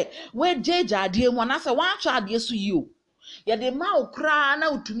ya say we jeja de mu na say wan twa de so you ya de ma okra na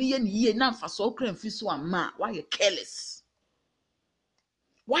utumi ye ni ye na mfa so okra mfi so ama why you careless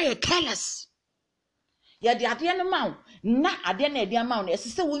ya de ade no ma na ade na ade ama no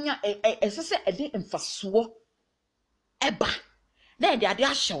esese wonya esese ade mfaso eba na ade ade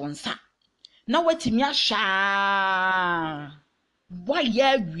ahye wonsa na watimi ahya why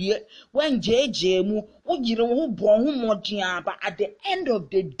yeah when JJ mu ugire wo bon hu modin but at the end of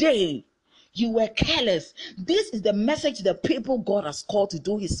the day you were careless. This is the message the people God has called to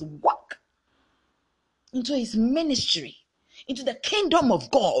do his work into his ministry, into the kingdom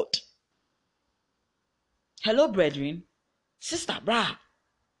of God. Hello brethren, sister bra.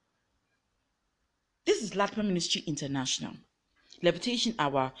 This is Latpa Ministry International Levitation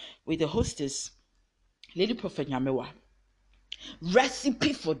Hour with the hostess Lady Prophet Nyamewa.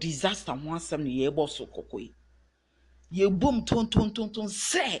 Recipe for disaster once some ye so kokoi. Ye boom ton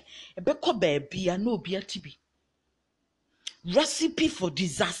say e be ko baby no be tibi. Recipe for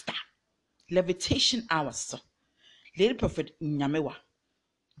disaster. Levitation hours. Lady Prophet Nyamewa.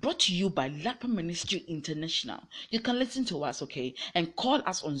 Brought to you by Lapa Ministry International. You can listen to us, okay? And call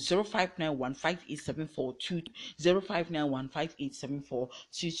us on 0591587422.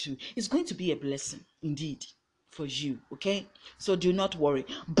 0591587422. It's going to be a blessing indeed for you, okay? So do not worry.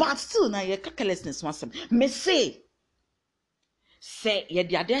 But still, now your carelessness wants some. Me say ye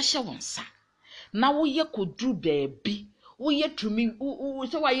the adesha wonsa. Now we could do baby. We to me,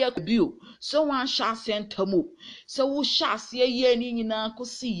 so I could do. So one shall send Tamu. So we shall see a year in Uncle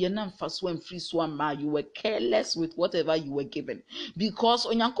see ye none fast when free swam ma. You were careless with whatever you were given. Because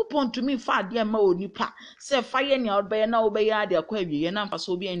on your coupon to me, far dear mo nipa. Say fire any out by now by their query, and I'm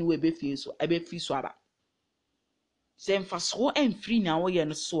so be anyway be free so I be free swabba. Say for so and free now,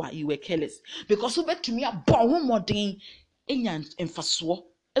 you so you were careless. Because you bet to me a bon more thing in and for so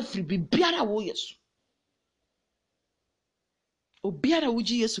every be better warriors. Obiara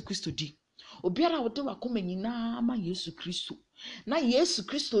wuji Yesu Kristo di. Obiara wote wakome nyina ama Yesu Kristo. Na Yesu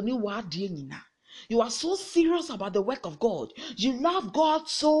Kristo ni wade nyina. You are so serious about the work of God. You love God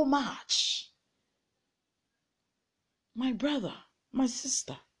so much. My brother, my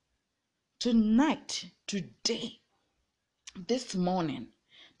sister, tonight, today, this morning,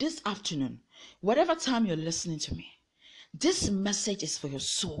 this afternoon, whatever time you're listening to me, this message is for your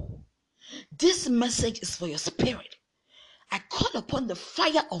soul. This message is for your spirit. I call upon the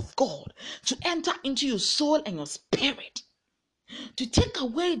fire of God to enter into your soul and your spirit, to take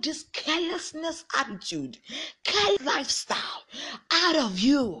away this carelessness attitude, careless lifestyle out of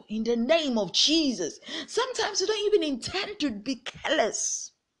you in the name of Jesus. Sometimes you don't even intend to be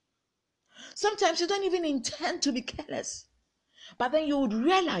careless. Sometimes you don't even intend to be careless, but then you would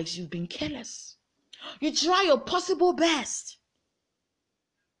realize you've been careless. You try your possible best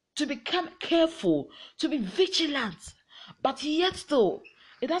to become careful, to be vigilant, but yet still,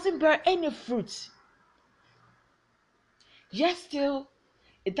 it doesn't bear any fruit. Yet still,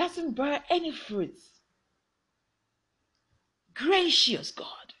 it doesn't bear any fruit. Gracious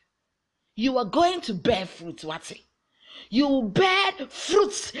God, you are going to bear fruit, what's it? You will bear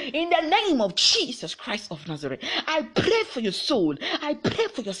fruits in the name of Jesus Christ of Nazareth. I pray for your soul. I pray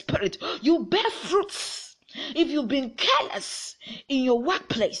for your spirit. You bear fruits. If you've been careless in your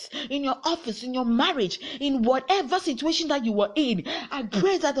workplace, in your office, in your marriage, in whatever situation that you were in, I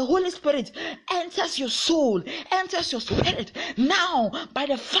pray that the Holy Spirit enters your soul, enters your spirit now by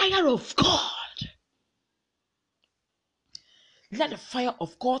the fire of God. Let the fire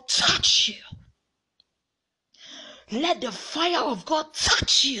of God touch you. Let the fire of God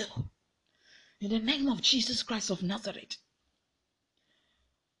touch you. In the name of Jesus Christ of Nazareth.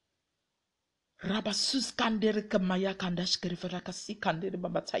 Rabasus kandere kamaya kandash keriferakasi kandere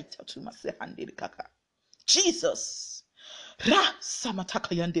babataita to mase handere kaka. Jesus. Ra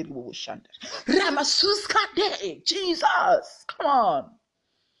samataka yandere wo shandere. Ramasus kandere. Jesus. Come on.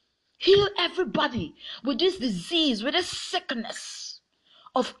 Heal everybody with this disease, with this sickness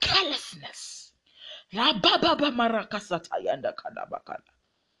of carelessness. My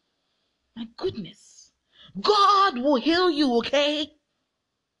goodness. God will heal you, okay?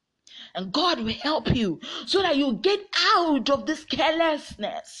 And God will help you so that you get out of this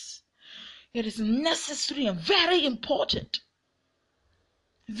carelessness. It is necessary and very important.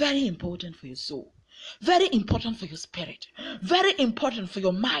 Very important for your soul. Very important for your spirit. Very important for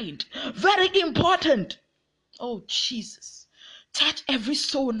your mind. Very important. Oh, Jesus. Touch every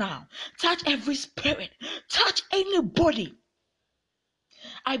soul now. Touch every spirit. Touch anybody.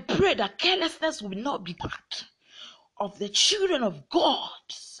 I pray that carelessness will not be part of the children of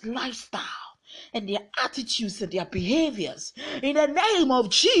God's lifestyle and their attitudes and their behaviors. In the name of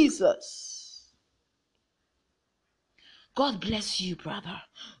Jesus. God bless you, brother.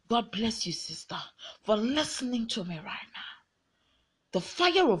 God bless you, sister, for listening to me right now. The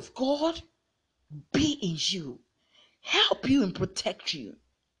fire of God be in you, help you and protect you.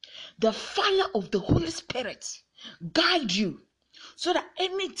 The fire of the Holy Spirit guide you so that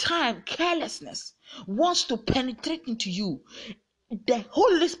anytime carelessness wants to penetrate into you, the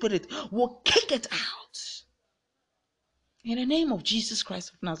Holy Spirit will kick it out. In the name of Jesus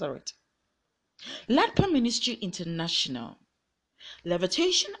Christ of Nazareth. Ladpa Ministry International,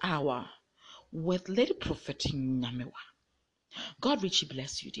 Levitation Hour with Lady Prophet Nyamewa. God richly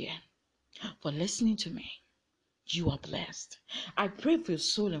bless you, dear, for listening to me. You are blessed. I pray for your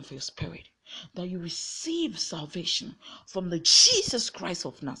soul and for your spirit that you receive salvation from the Jesus Christ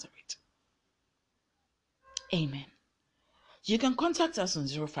of Nazareth. Amen. You can contact us on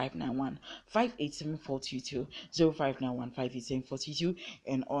 0591 587 422, 0591 587 422,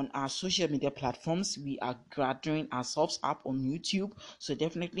 and on our social media platforms. We are gathering ourselves up on YouTube, so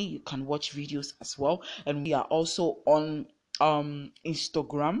definitely you can watch videos as well. And we are also on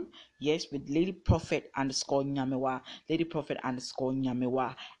Instagram, yes, with Lady Prophet underscore Nyamewa, Lady Prophet underscore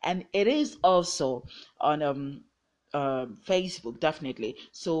Nyamewa, and it is also on Facebook, definitely.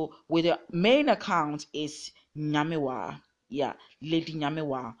 So with the main account is Nyamewa, yeah, Lady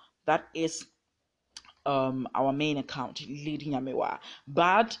Nyamewa. That is our main account, Lady Nyamewa.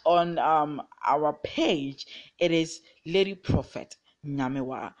 But on our page, it is Lady Prophet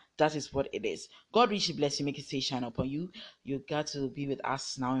Nyamewa. That is what it is. God richly bless you, make his face shine upon you. You got to be with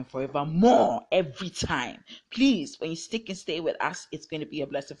us now and forevermore every time. Please, when you stick and stay with us, it's going to be a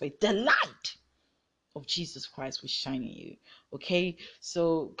blessing for you. The light of Jesus Christ will shine in you. Okay,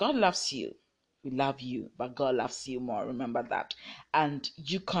 so God loves you. We love you, but God loves you more. Remember that. And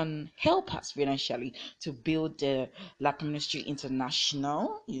you can help us financially to build the Lap Ministry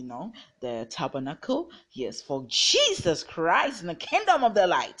International, the tabernacle. Yes, for Jesus Christ in the kingdom of the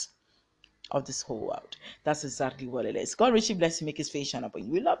light of this whole world. That's exactly what it is. God richly bless you, make his face shine upon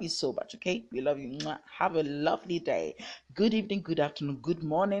you. We love you so much, okay? We love you. Have a lovely day. Good evening, good afternoon, good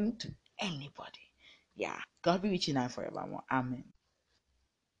morning to anybody. Yeah. God be with you now forevermore. Amen.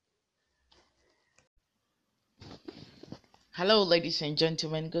 Hello, ladies and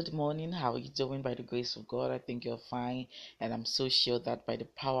gentlemen. Good morning. How are you doing? By the grace of God, I think you're fine. And I'm so sure that by the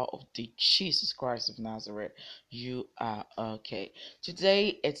power of the Jesus Christ of Nazareth, you are okay.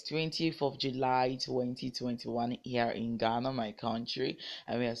 Today, it's 20th of July, 2021 here in Ghana, my country.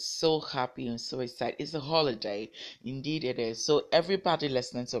 And we are so happy and so excited. It's a holiday. Indeed, it is. So everybody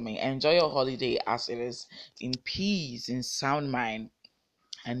listening to me, enjoy your holiday as it is in peace, in sound mind,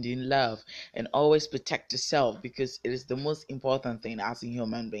 and in love, and always protect yourself, because it is the most important thing as a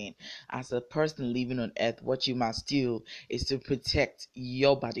human being, as a person living on earth. What you must do is to protect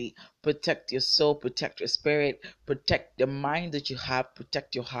your body, protect your soul, protect your spirit, protect the mind that you have,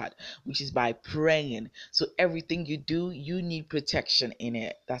 protect your heart, which is by praying. So everything you do, you need protection in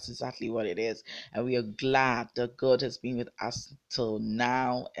it. That's exactly what it is. And we are glad that God has been with us till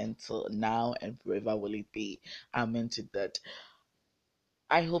now, and till now and forever will it be. Amen to that.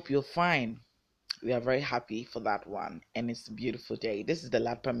 I hope you're fine. We are very happy for that one, and it's a beautiful day. This is the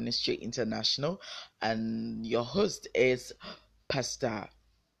Ladpa Ministry International, and your host is Pastor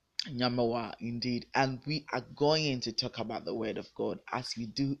Nyamawa, indeed, and we are going to talk about the Word of God as we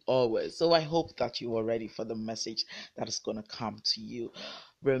do always. So I hope that you are ready for the message that is going to come to you.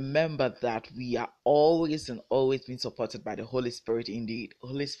 remember that we are always and always being supported by the Holy Spirit indeed.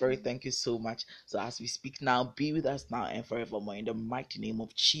 Holy Spirit, thank you so much. So as we speak now, be with us now and forevermore in the mighty name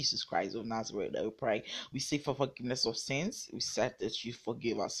of Jesus Christ of Nazareth. We pray. We seek for forgiveness of sins. We said that you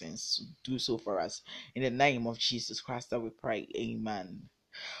forgive our sins. So do so for us. In the name of Jesus Christ that we pray. Amen.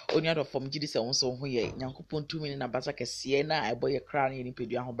 Only out from Giddy so so here, Yankupon 2 million abasa Siena, I boy a crown in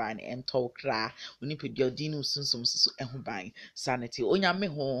Pedia Hoban and tall cra, when you put your dinu sunsum and Hoban, sanity, onya me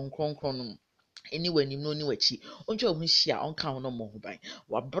home, cronum. Anyway, you know, Niwachi, on your Mishia on count no more by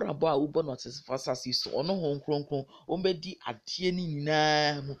what Brabo Uber not as fast as you saw no home cron, Ombedi at Tieni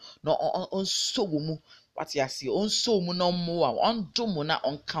no on so. What ya see on so no more on domona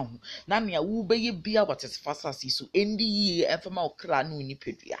on count. Nania will be beer what as fast as you endi ye and from our cranu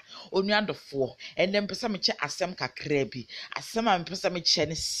nipedia. Only under 4 and then Pesamicha Asemka Krebi. Asema and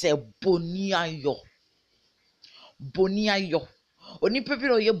Pesamichen se bonia yo. Oni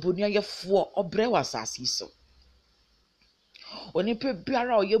pepiro ye bonia ye 4 obrewa sasi so. Oni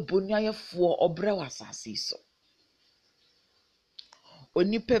pepira ye bonia ye 4 obrewa sasi so.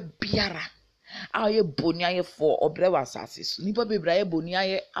 Oni pebiara aye bonia ye 4 obrewa sasi so. Nipa bebra ye bonia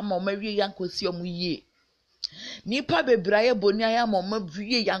ye ama omawie yankosi omu ye. Nipa bebra ye bonia ye ama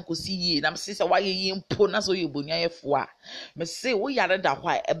omawie yankosi ye. Na mse se waye ye mpo na so ye bonia ye 4. Me se wo yare da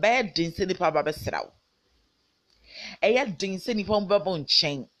hwa e be din se nipa ba be srawo. Eya din se nipa mo bebo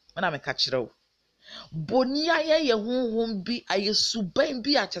nchen. Na me ka kire wo. Bonia ye honhom bi aye suban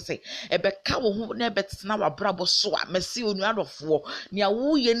bi a chese ebeka wo ho na ebetena wabrabo so a mesi onu adofo nia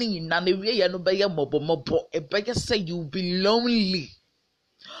wo ye ni nyina na wie ye no be ye mobomobo ebeye say you be lonely,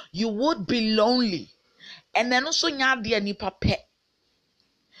 you would be lonely, and then also nya de nipa pe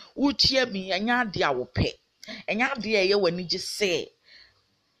utie mi nya de a wo pe enya de ye wani je say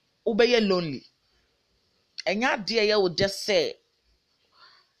wo be ye lonely, enya de ye wo just say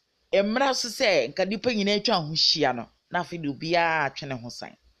emra so se nka nipa nyina atwa ho hia no na afi de obia atwene ho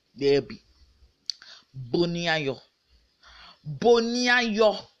san there be bonia yo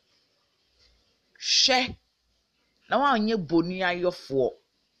hwe na wa nye bonia yo fo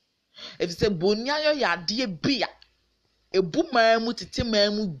if say bonia yo ya de bia ebu mu tete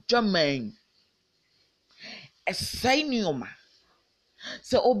mu dwaman esai nioma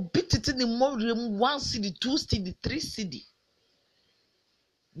se obi tete ni morem 1 cedi 2 cedi 3 cedi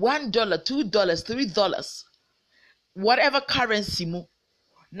 $1 $2 $3 whatever currency mu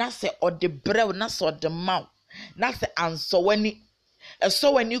na se ode brew na se ode maw na se anso wani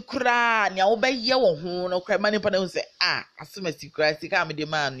eso wani kura nya wo be ye wo ho no kura mani pa na se asemasi kura sika me de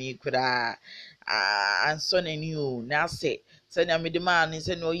man ni kura anso na ni o na se na me de man ni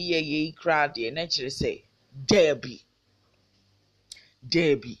se no ye kura de na kire se debi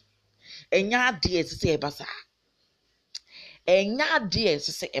enya de se ebasa enya de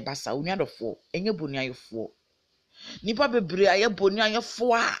se ebasa onuadofo enye bonuayefo nipa bebre aye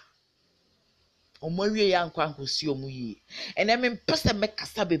bonuayefo a omowie ya nkwa nkosi omuyi and I mean person make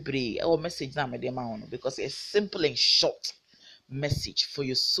kasa bebre e message na me de ma hono because it's simple and short message for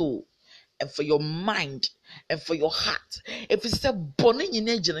your soul and for your mind and for your heart. If it's a boni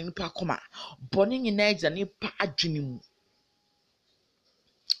nyina gina nipa koma boni nyina gina nipa adwene mu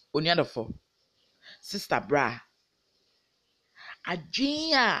onuadofo sister bra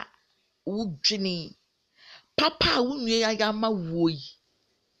adwene a wudwene papa wunwe ya ma woyi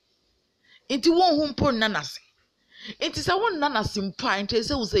inti won hu mpo nanase inti sa won nanase mpo inti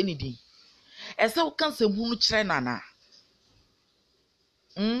se wo se ni din ese wo kan se hu no kire nana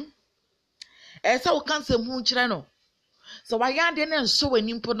ese wo kan se hu kire no so wa ya de na nso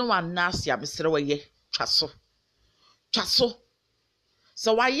wani mpo no wanase abesere waye twaso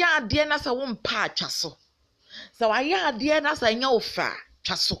so wa ya de na sa wo mpa twaso so wa ya de na sa nya ofa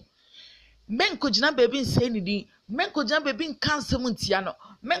twaso menko gina baby nse ni din menko gina baby nkansem ntia no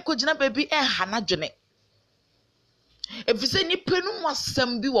menko gina baby hana dwene efise ni penu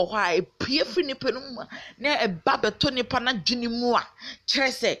wasam bi wo hwa epie fi ni penu na eba beto ni pa na dwene mu a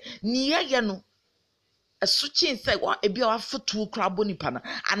kire se ni ye no asuchi nse wa ebi wa fotu krabo ni pa na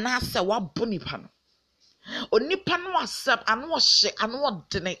anase wa bo ni pa no onipa no wasam anu hye anu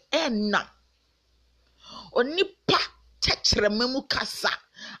odene na onipa tekere memu kasa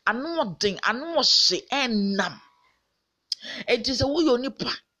anu odin anu hye enam enti se wo yo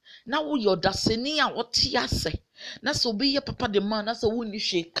nipa na wo yo daseni a wote ase na so bi ye papa de man na so wo ni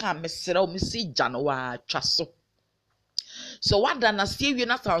hwe ka mesere o mesi gya no wa twaso so wada na se wie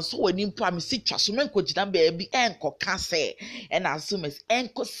na so wani mpa mesi twaso menko gina ba bi enko ka se na so mes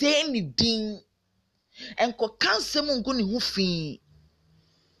enko se ni din enko kansem ngu ni hu fi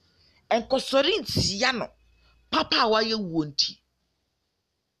enko sori ntia no papa wa ye wonti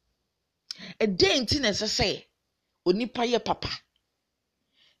A day in tiness say, Onipa ye papa.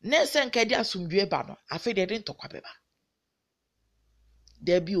 Nelson Kedi asumdue ba no, afi de den tokwa beba.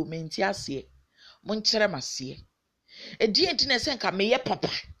 There be o menti ase, monkyere mase. A day in tiness nka me ye papa.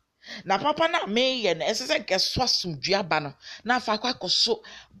 Na papa na me ye na ese nka so asumdue aba no, na afa akwa koso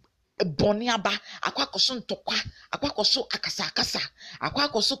boni aba, akwa koso ntokwa, akwa koso akasa, akwa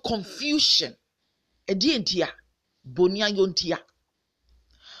koso confusion. A day ntia, bonia yontia.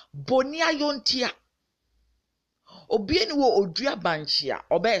 Bonia yontia. Obieni wo odua banchia,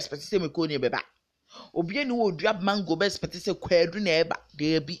 oba expect say meko ni beba. Obieni wo odua mango be expect say kwadu na eba,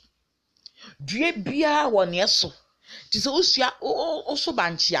 debi. Due bia won yeso. Ti se osua oso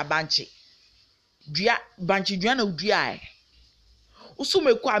banchia banchi. Dua banchi dua na odua ai. Oso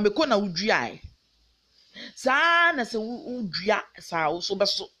meko na odua ai. Sa na se odua sa oso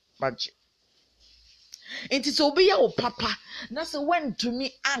beso banchi. Enti so obi ya o papa na se when to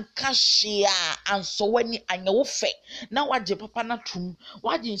me anka hia anso wani anya wo fe na waje papa na tum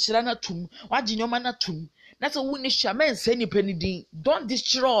waje nshira na tum waje nyoma na tum na se wo ni hia men se ni panidin. Don't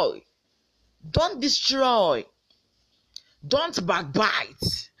destroy, don't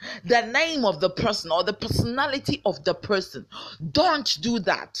backbite the name of the person or the personality of the person. Don't do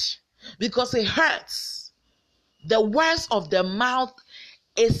that because it hurts. The words of the mouth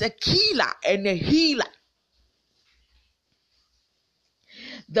is a killer and a healer.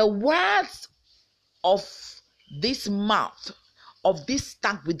 The words of this mouth, of this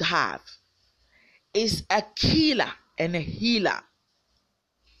tongue we have, is a killer and a healer.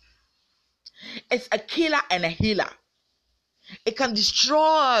 It's a killer and a healer. It can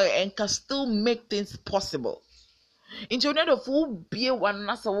destroy and can still make things possible. Into the of who be one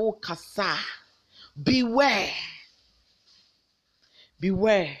nasa kasa. Beware.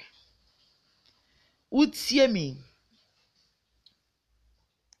 Beware. Would see me.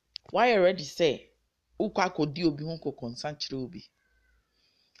 Why already say ukwa kodi obi hunko consantre obi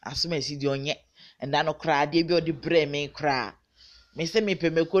asuma esi di onye enda no kra de bi odi bre me kra me se me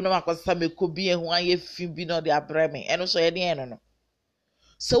pemeko no makosa meko bi ehu aye fi bi no de abre me eno so ye de eno no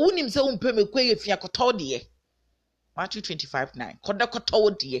so wunim se wo pemeko ye fi akoto de Matthew 25:9 koda koto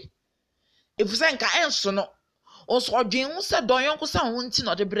de if se nka enso no onso odwen wo se don yonko sa ho nti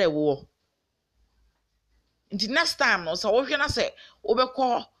no de bre wo nti next time no so wo hwe na se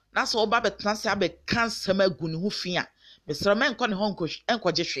obekọ na so oba betena se abe cancer magu ne ho fi a mesra men kọ ne ho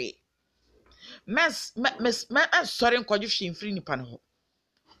enkoje hwe mes sorry enkoje hwe mfiri nipa ne ho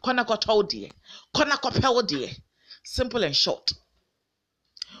kona koto de kona kopel de simple and short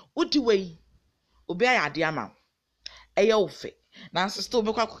udi wey obi ayade ama eye ofe na sister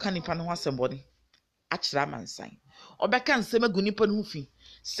obekọ akoka nipa ne ho asembode akira mansan obeka nsem agu nipa ne ho fi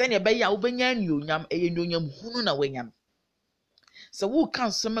se ne be ya obenya anuonyam eye anuonyam hunu na wanyam. So wo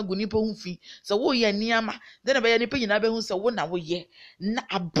kan sama gu nipa hu fi so wo ye niama de na be nipa nyina be hu so wo na wo ye na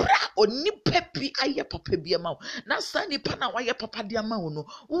abra onipa bi aye papa bi ama na sa nipa na wa ye papa di ama wo no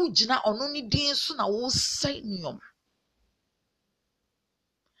wo gina ono ni din so na wo sai nioma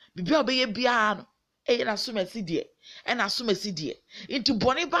bibi obeye bia no e na so mesi de e na so mesi de inti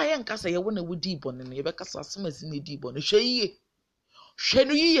boni ba ye nka se ye wo na wo di boni no ye be kasa so mesi na di boni hwe yiye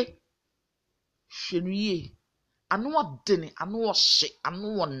anu odene anu ohye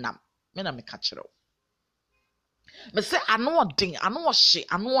anu onam me na me ka kire wo me se anu odene anu ohye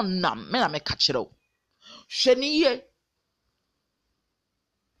anu onam me na me ka kire wo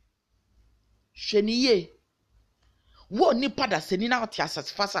hweniye wo ni pada seni na oti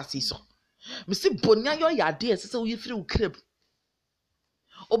asasifasa so me se bonya yo yade ese wo yefiri wo kreb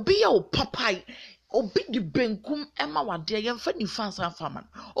obi ya wo papai obi di benkum ema wade ye mfa ni fansa faman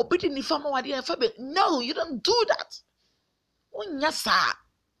obi di ni fama wade ye fa be. No, you don't do that. Onya sa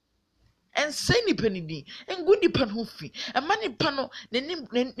and say ni penidi and good nipa ho fi e ma nipa no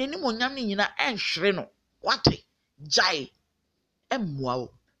neni monyam ni nyina enhwere no wate jai emwa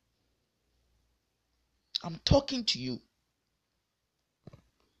o. I'm talking to you.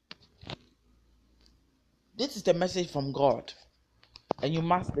 This is the message from God, and you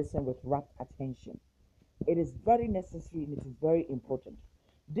must listen with rapt attention. It is very necessary and it is very important.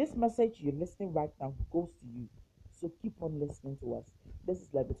 This message you're listening right now goes to you, so keep on listening to us. This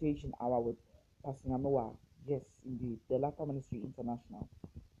is Levitation Hour with Pastor Noah. Yes, indeed, the Latter Ministry International,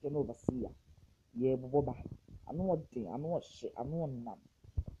 General Overseer. Yeah, Boba. I know what day, I know what shit, I know what nam.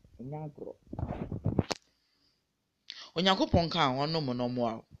 Nyagro. Onyankopon kan wono mo no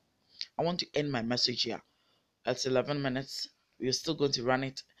mo. I want to end my message here. At 11 minutes, we're still going to run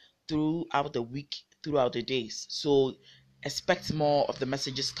it throughout the week, throughout the days. So expect more of the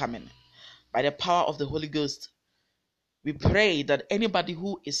messages coming. By the power of the Holy Ghost, we pray that anybody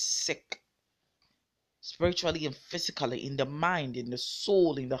who is sick, spiritually and physically, in the mind, in the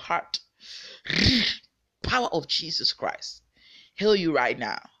soul, in the heart. Power of Jesus Christ. Heal you right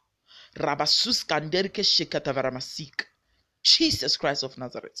now. Jesus Christ of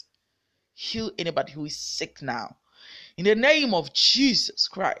Nazareth. Heal anybody who is sick now. In the name of Jesus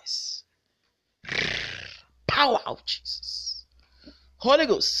Christ. Power of Jesus. Holy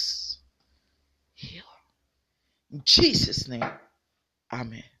Ghost. Heal. In Jesus' name.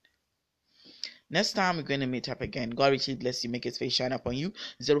 Amen. Next time we're going to meet up again. God richly bless you. Make his face shine upon you.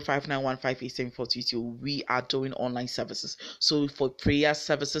 0591587422. We are doing online services. So for prayer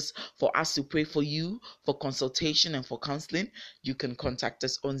services, for us to pray for you, for consultation and for counseling, you can contact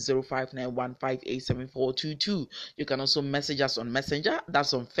us on 0591587422. You can also message us on Messenger.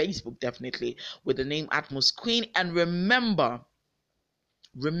 That's on Facebook, definitely, with the name Atmos Queen. And remember,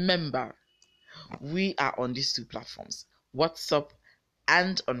 we are on these two platforms, WhatsApp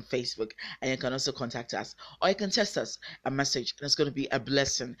and on Facebook, and you can also contact us or you can text us a message, and it's going to be a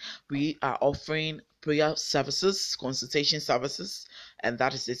blessing. We are offering prayer services, consultation services, and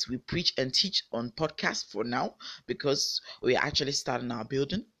that is it. We preach and teach on podcast for now because we are actually starting our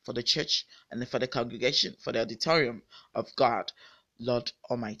building for the church and for the congregation, for the auditorium of God, Lord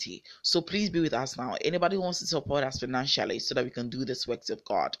Almighty. So please be with us now. Anybody who wants to support us financially so that we can do this works of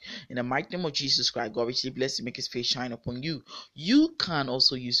God, in the mighty name of Jesus Christ, God richly bless you, make his face shine upon you. You can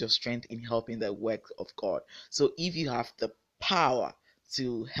also use your strength in helping the work of God. So if you have the power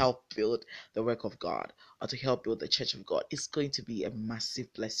to help build the work of God or to help build the church of God, it's going to be a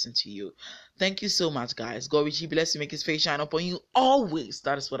massive blessing to you. Thank you so much, guys. God richly bless you, make his face shine upon you always.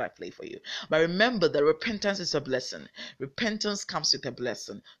 That is what I play for you. But remember that repentance is a blessing. Repentance comes with a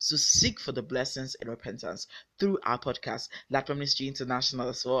blessing. So seek for the blessings in repentance through our podcast, Lateral Ministry International,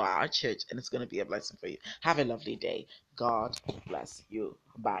 as well, our church, and it's going to be a blessing for you. Have a lovely day. God bless you.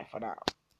 Bye for now.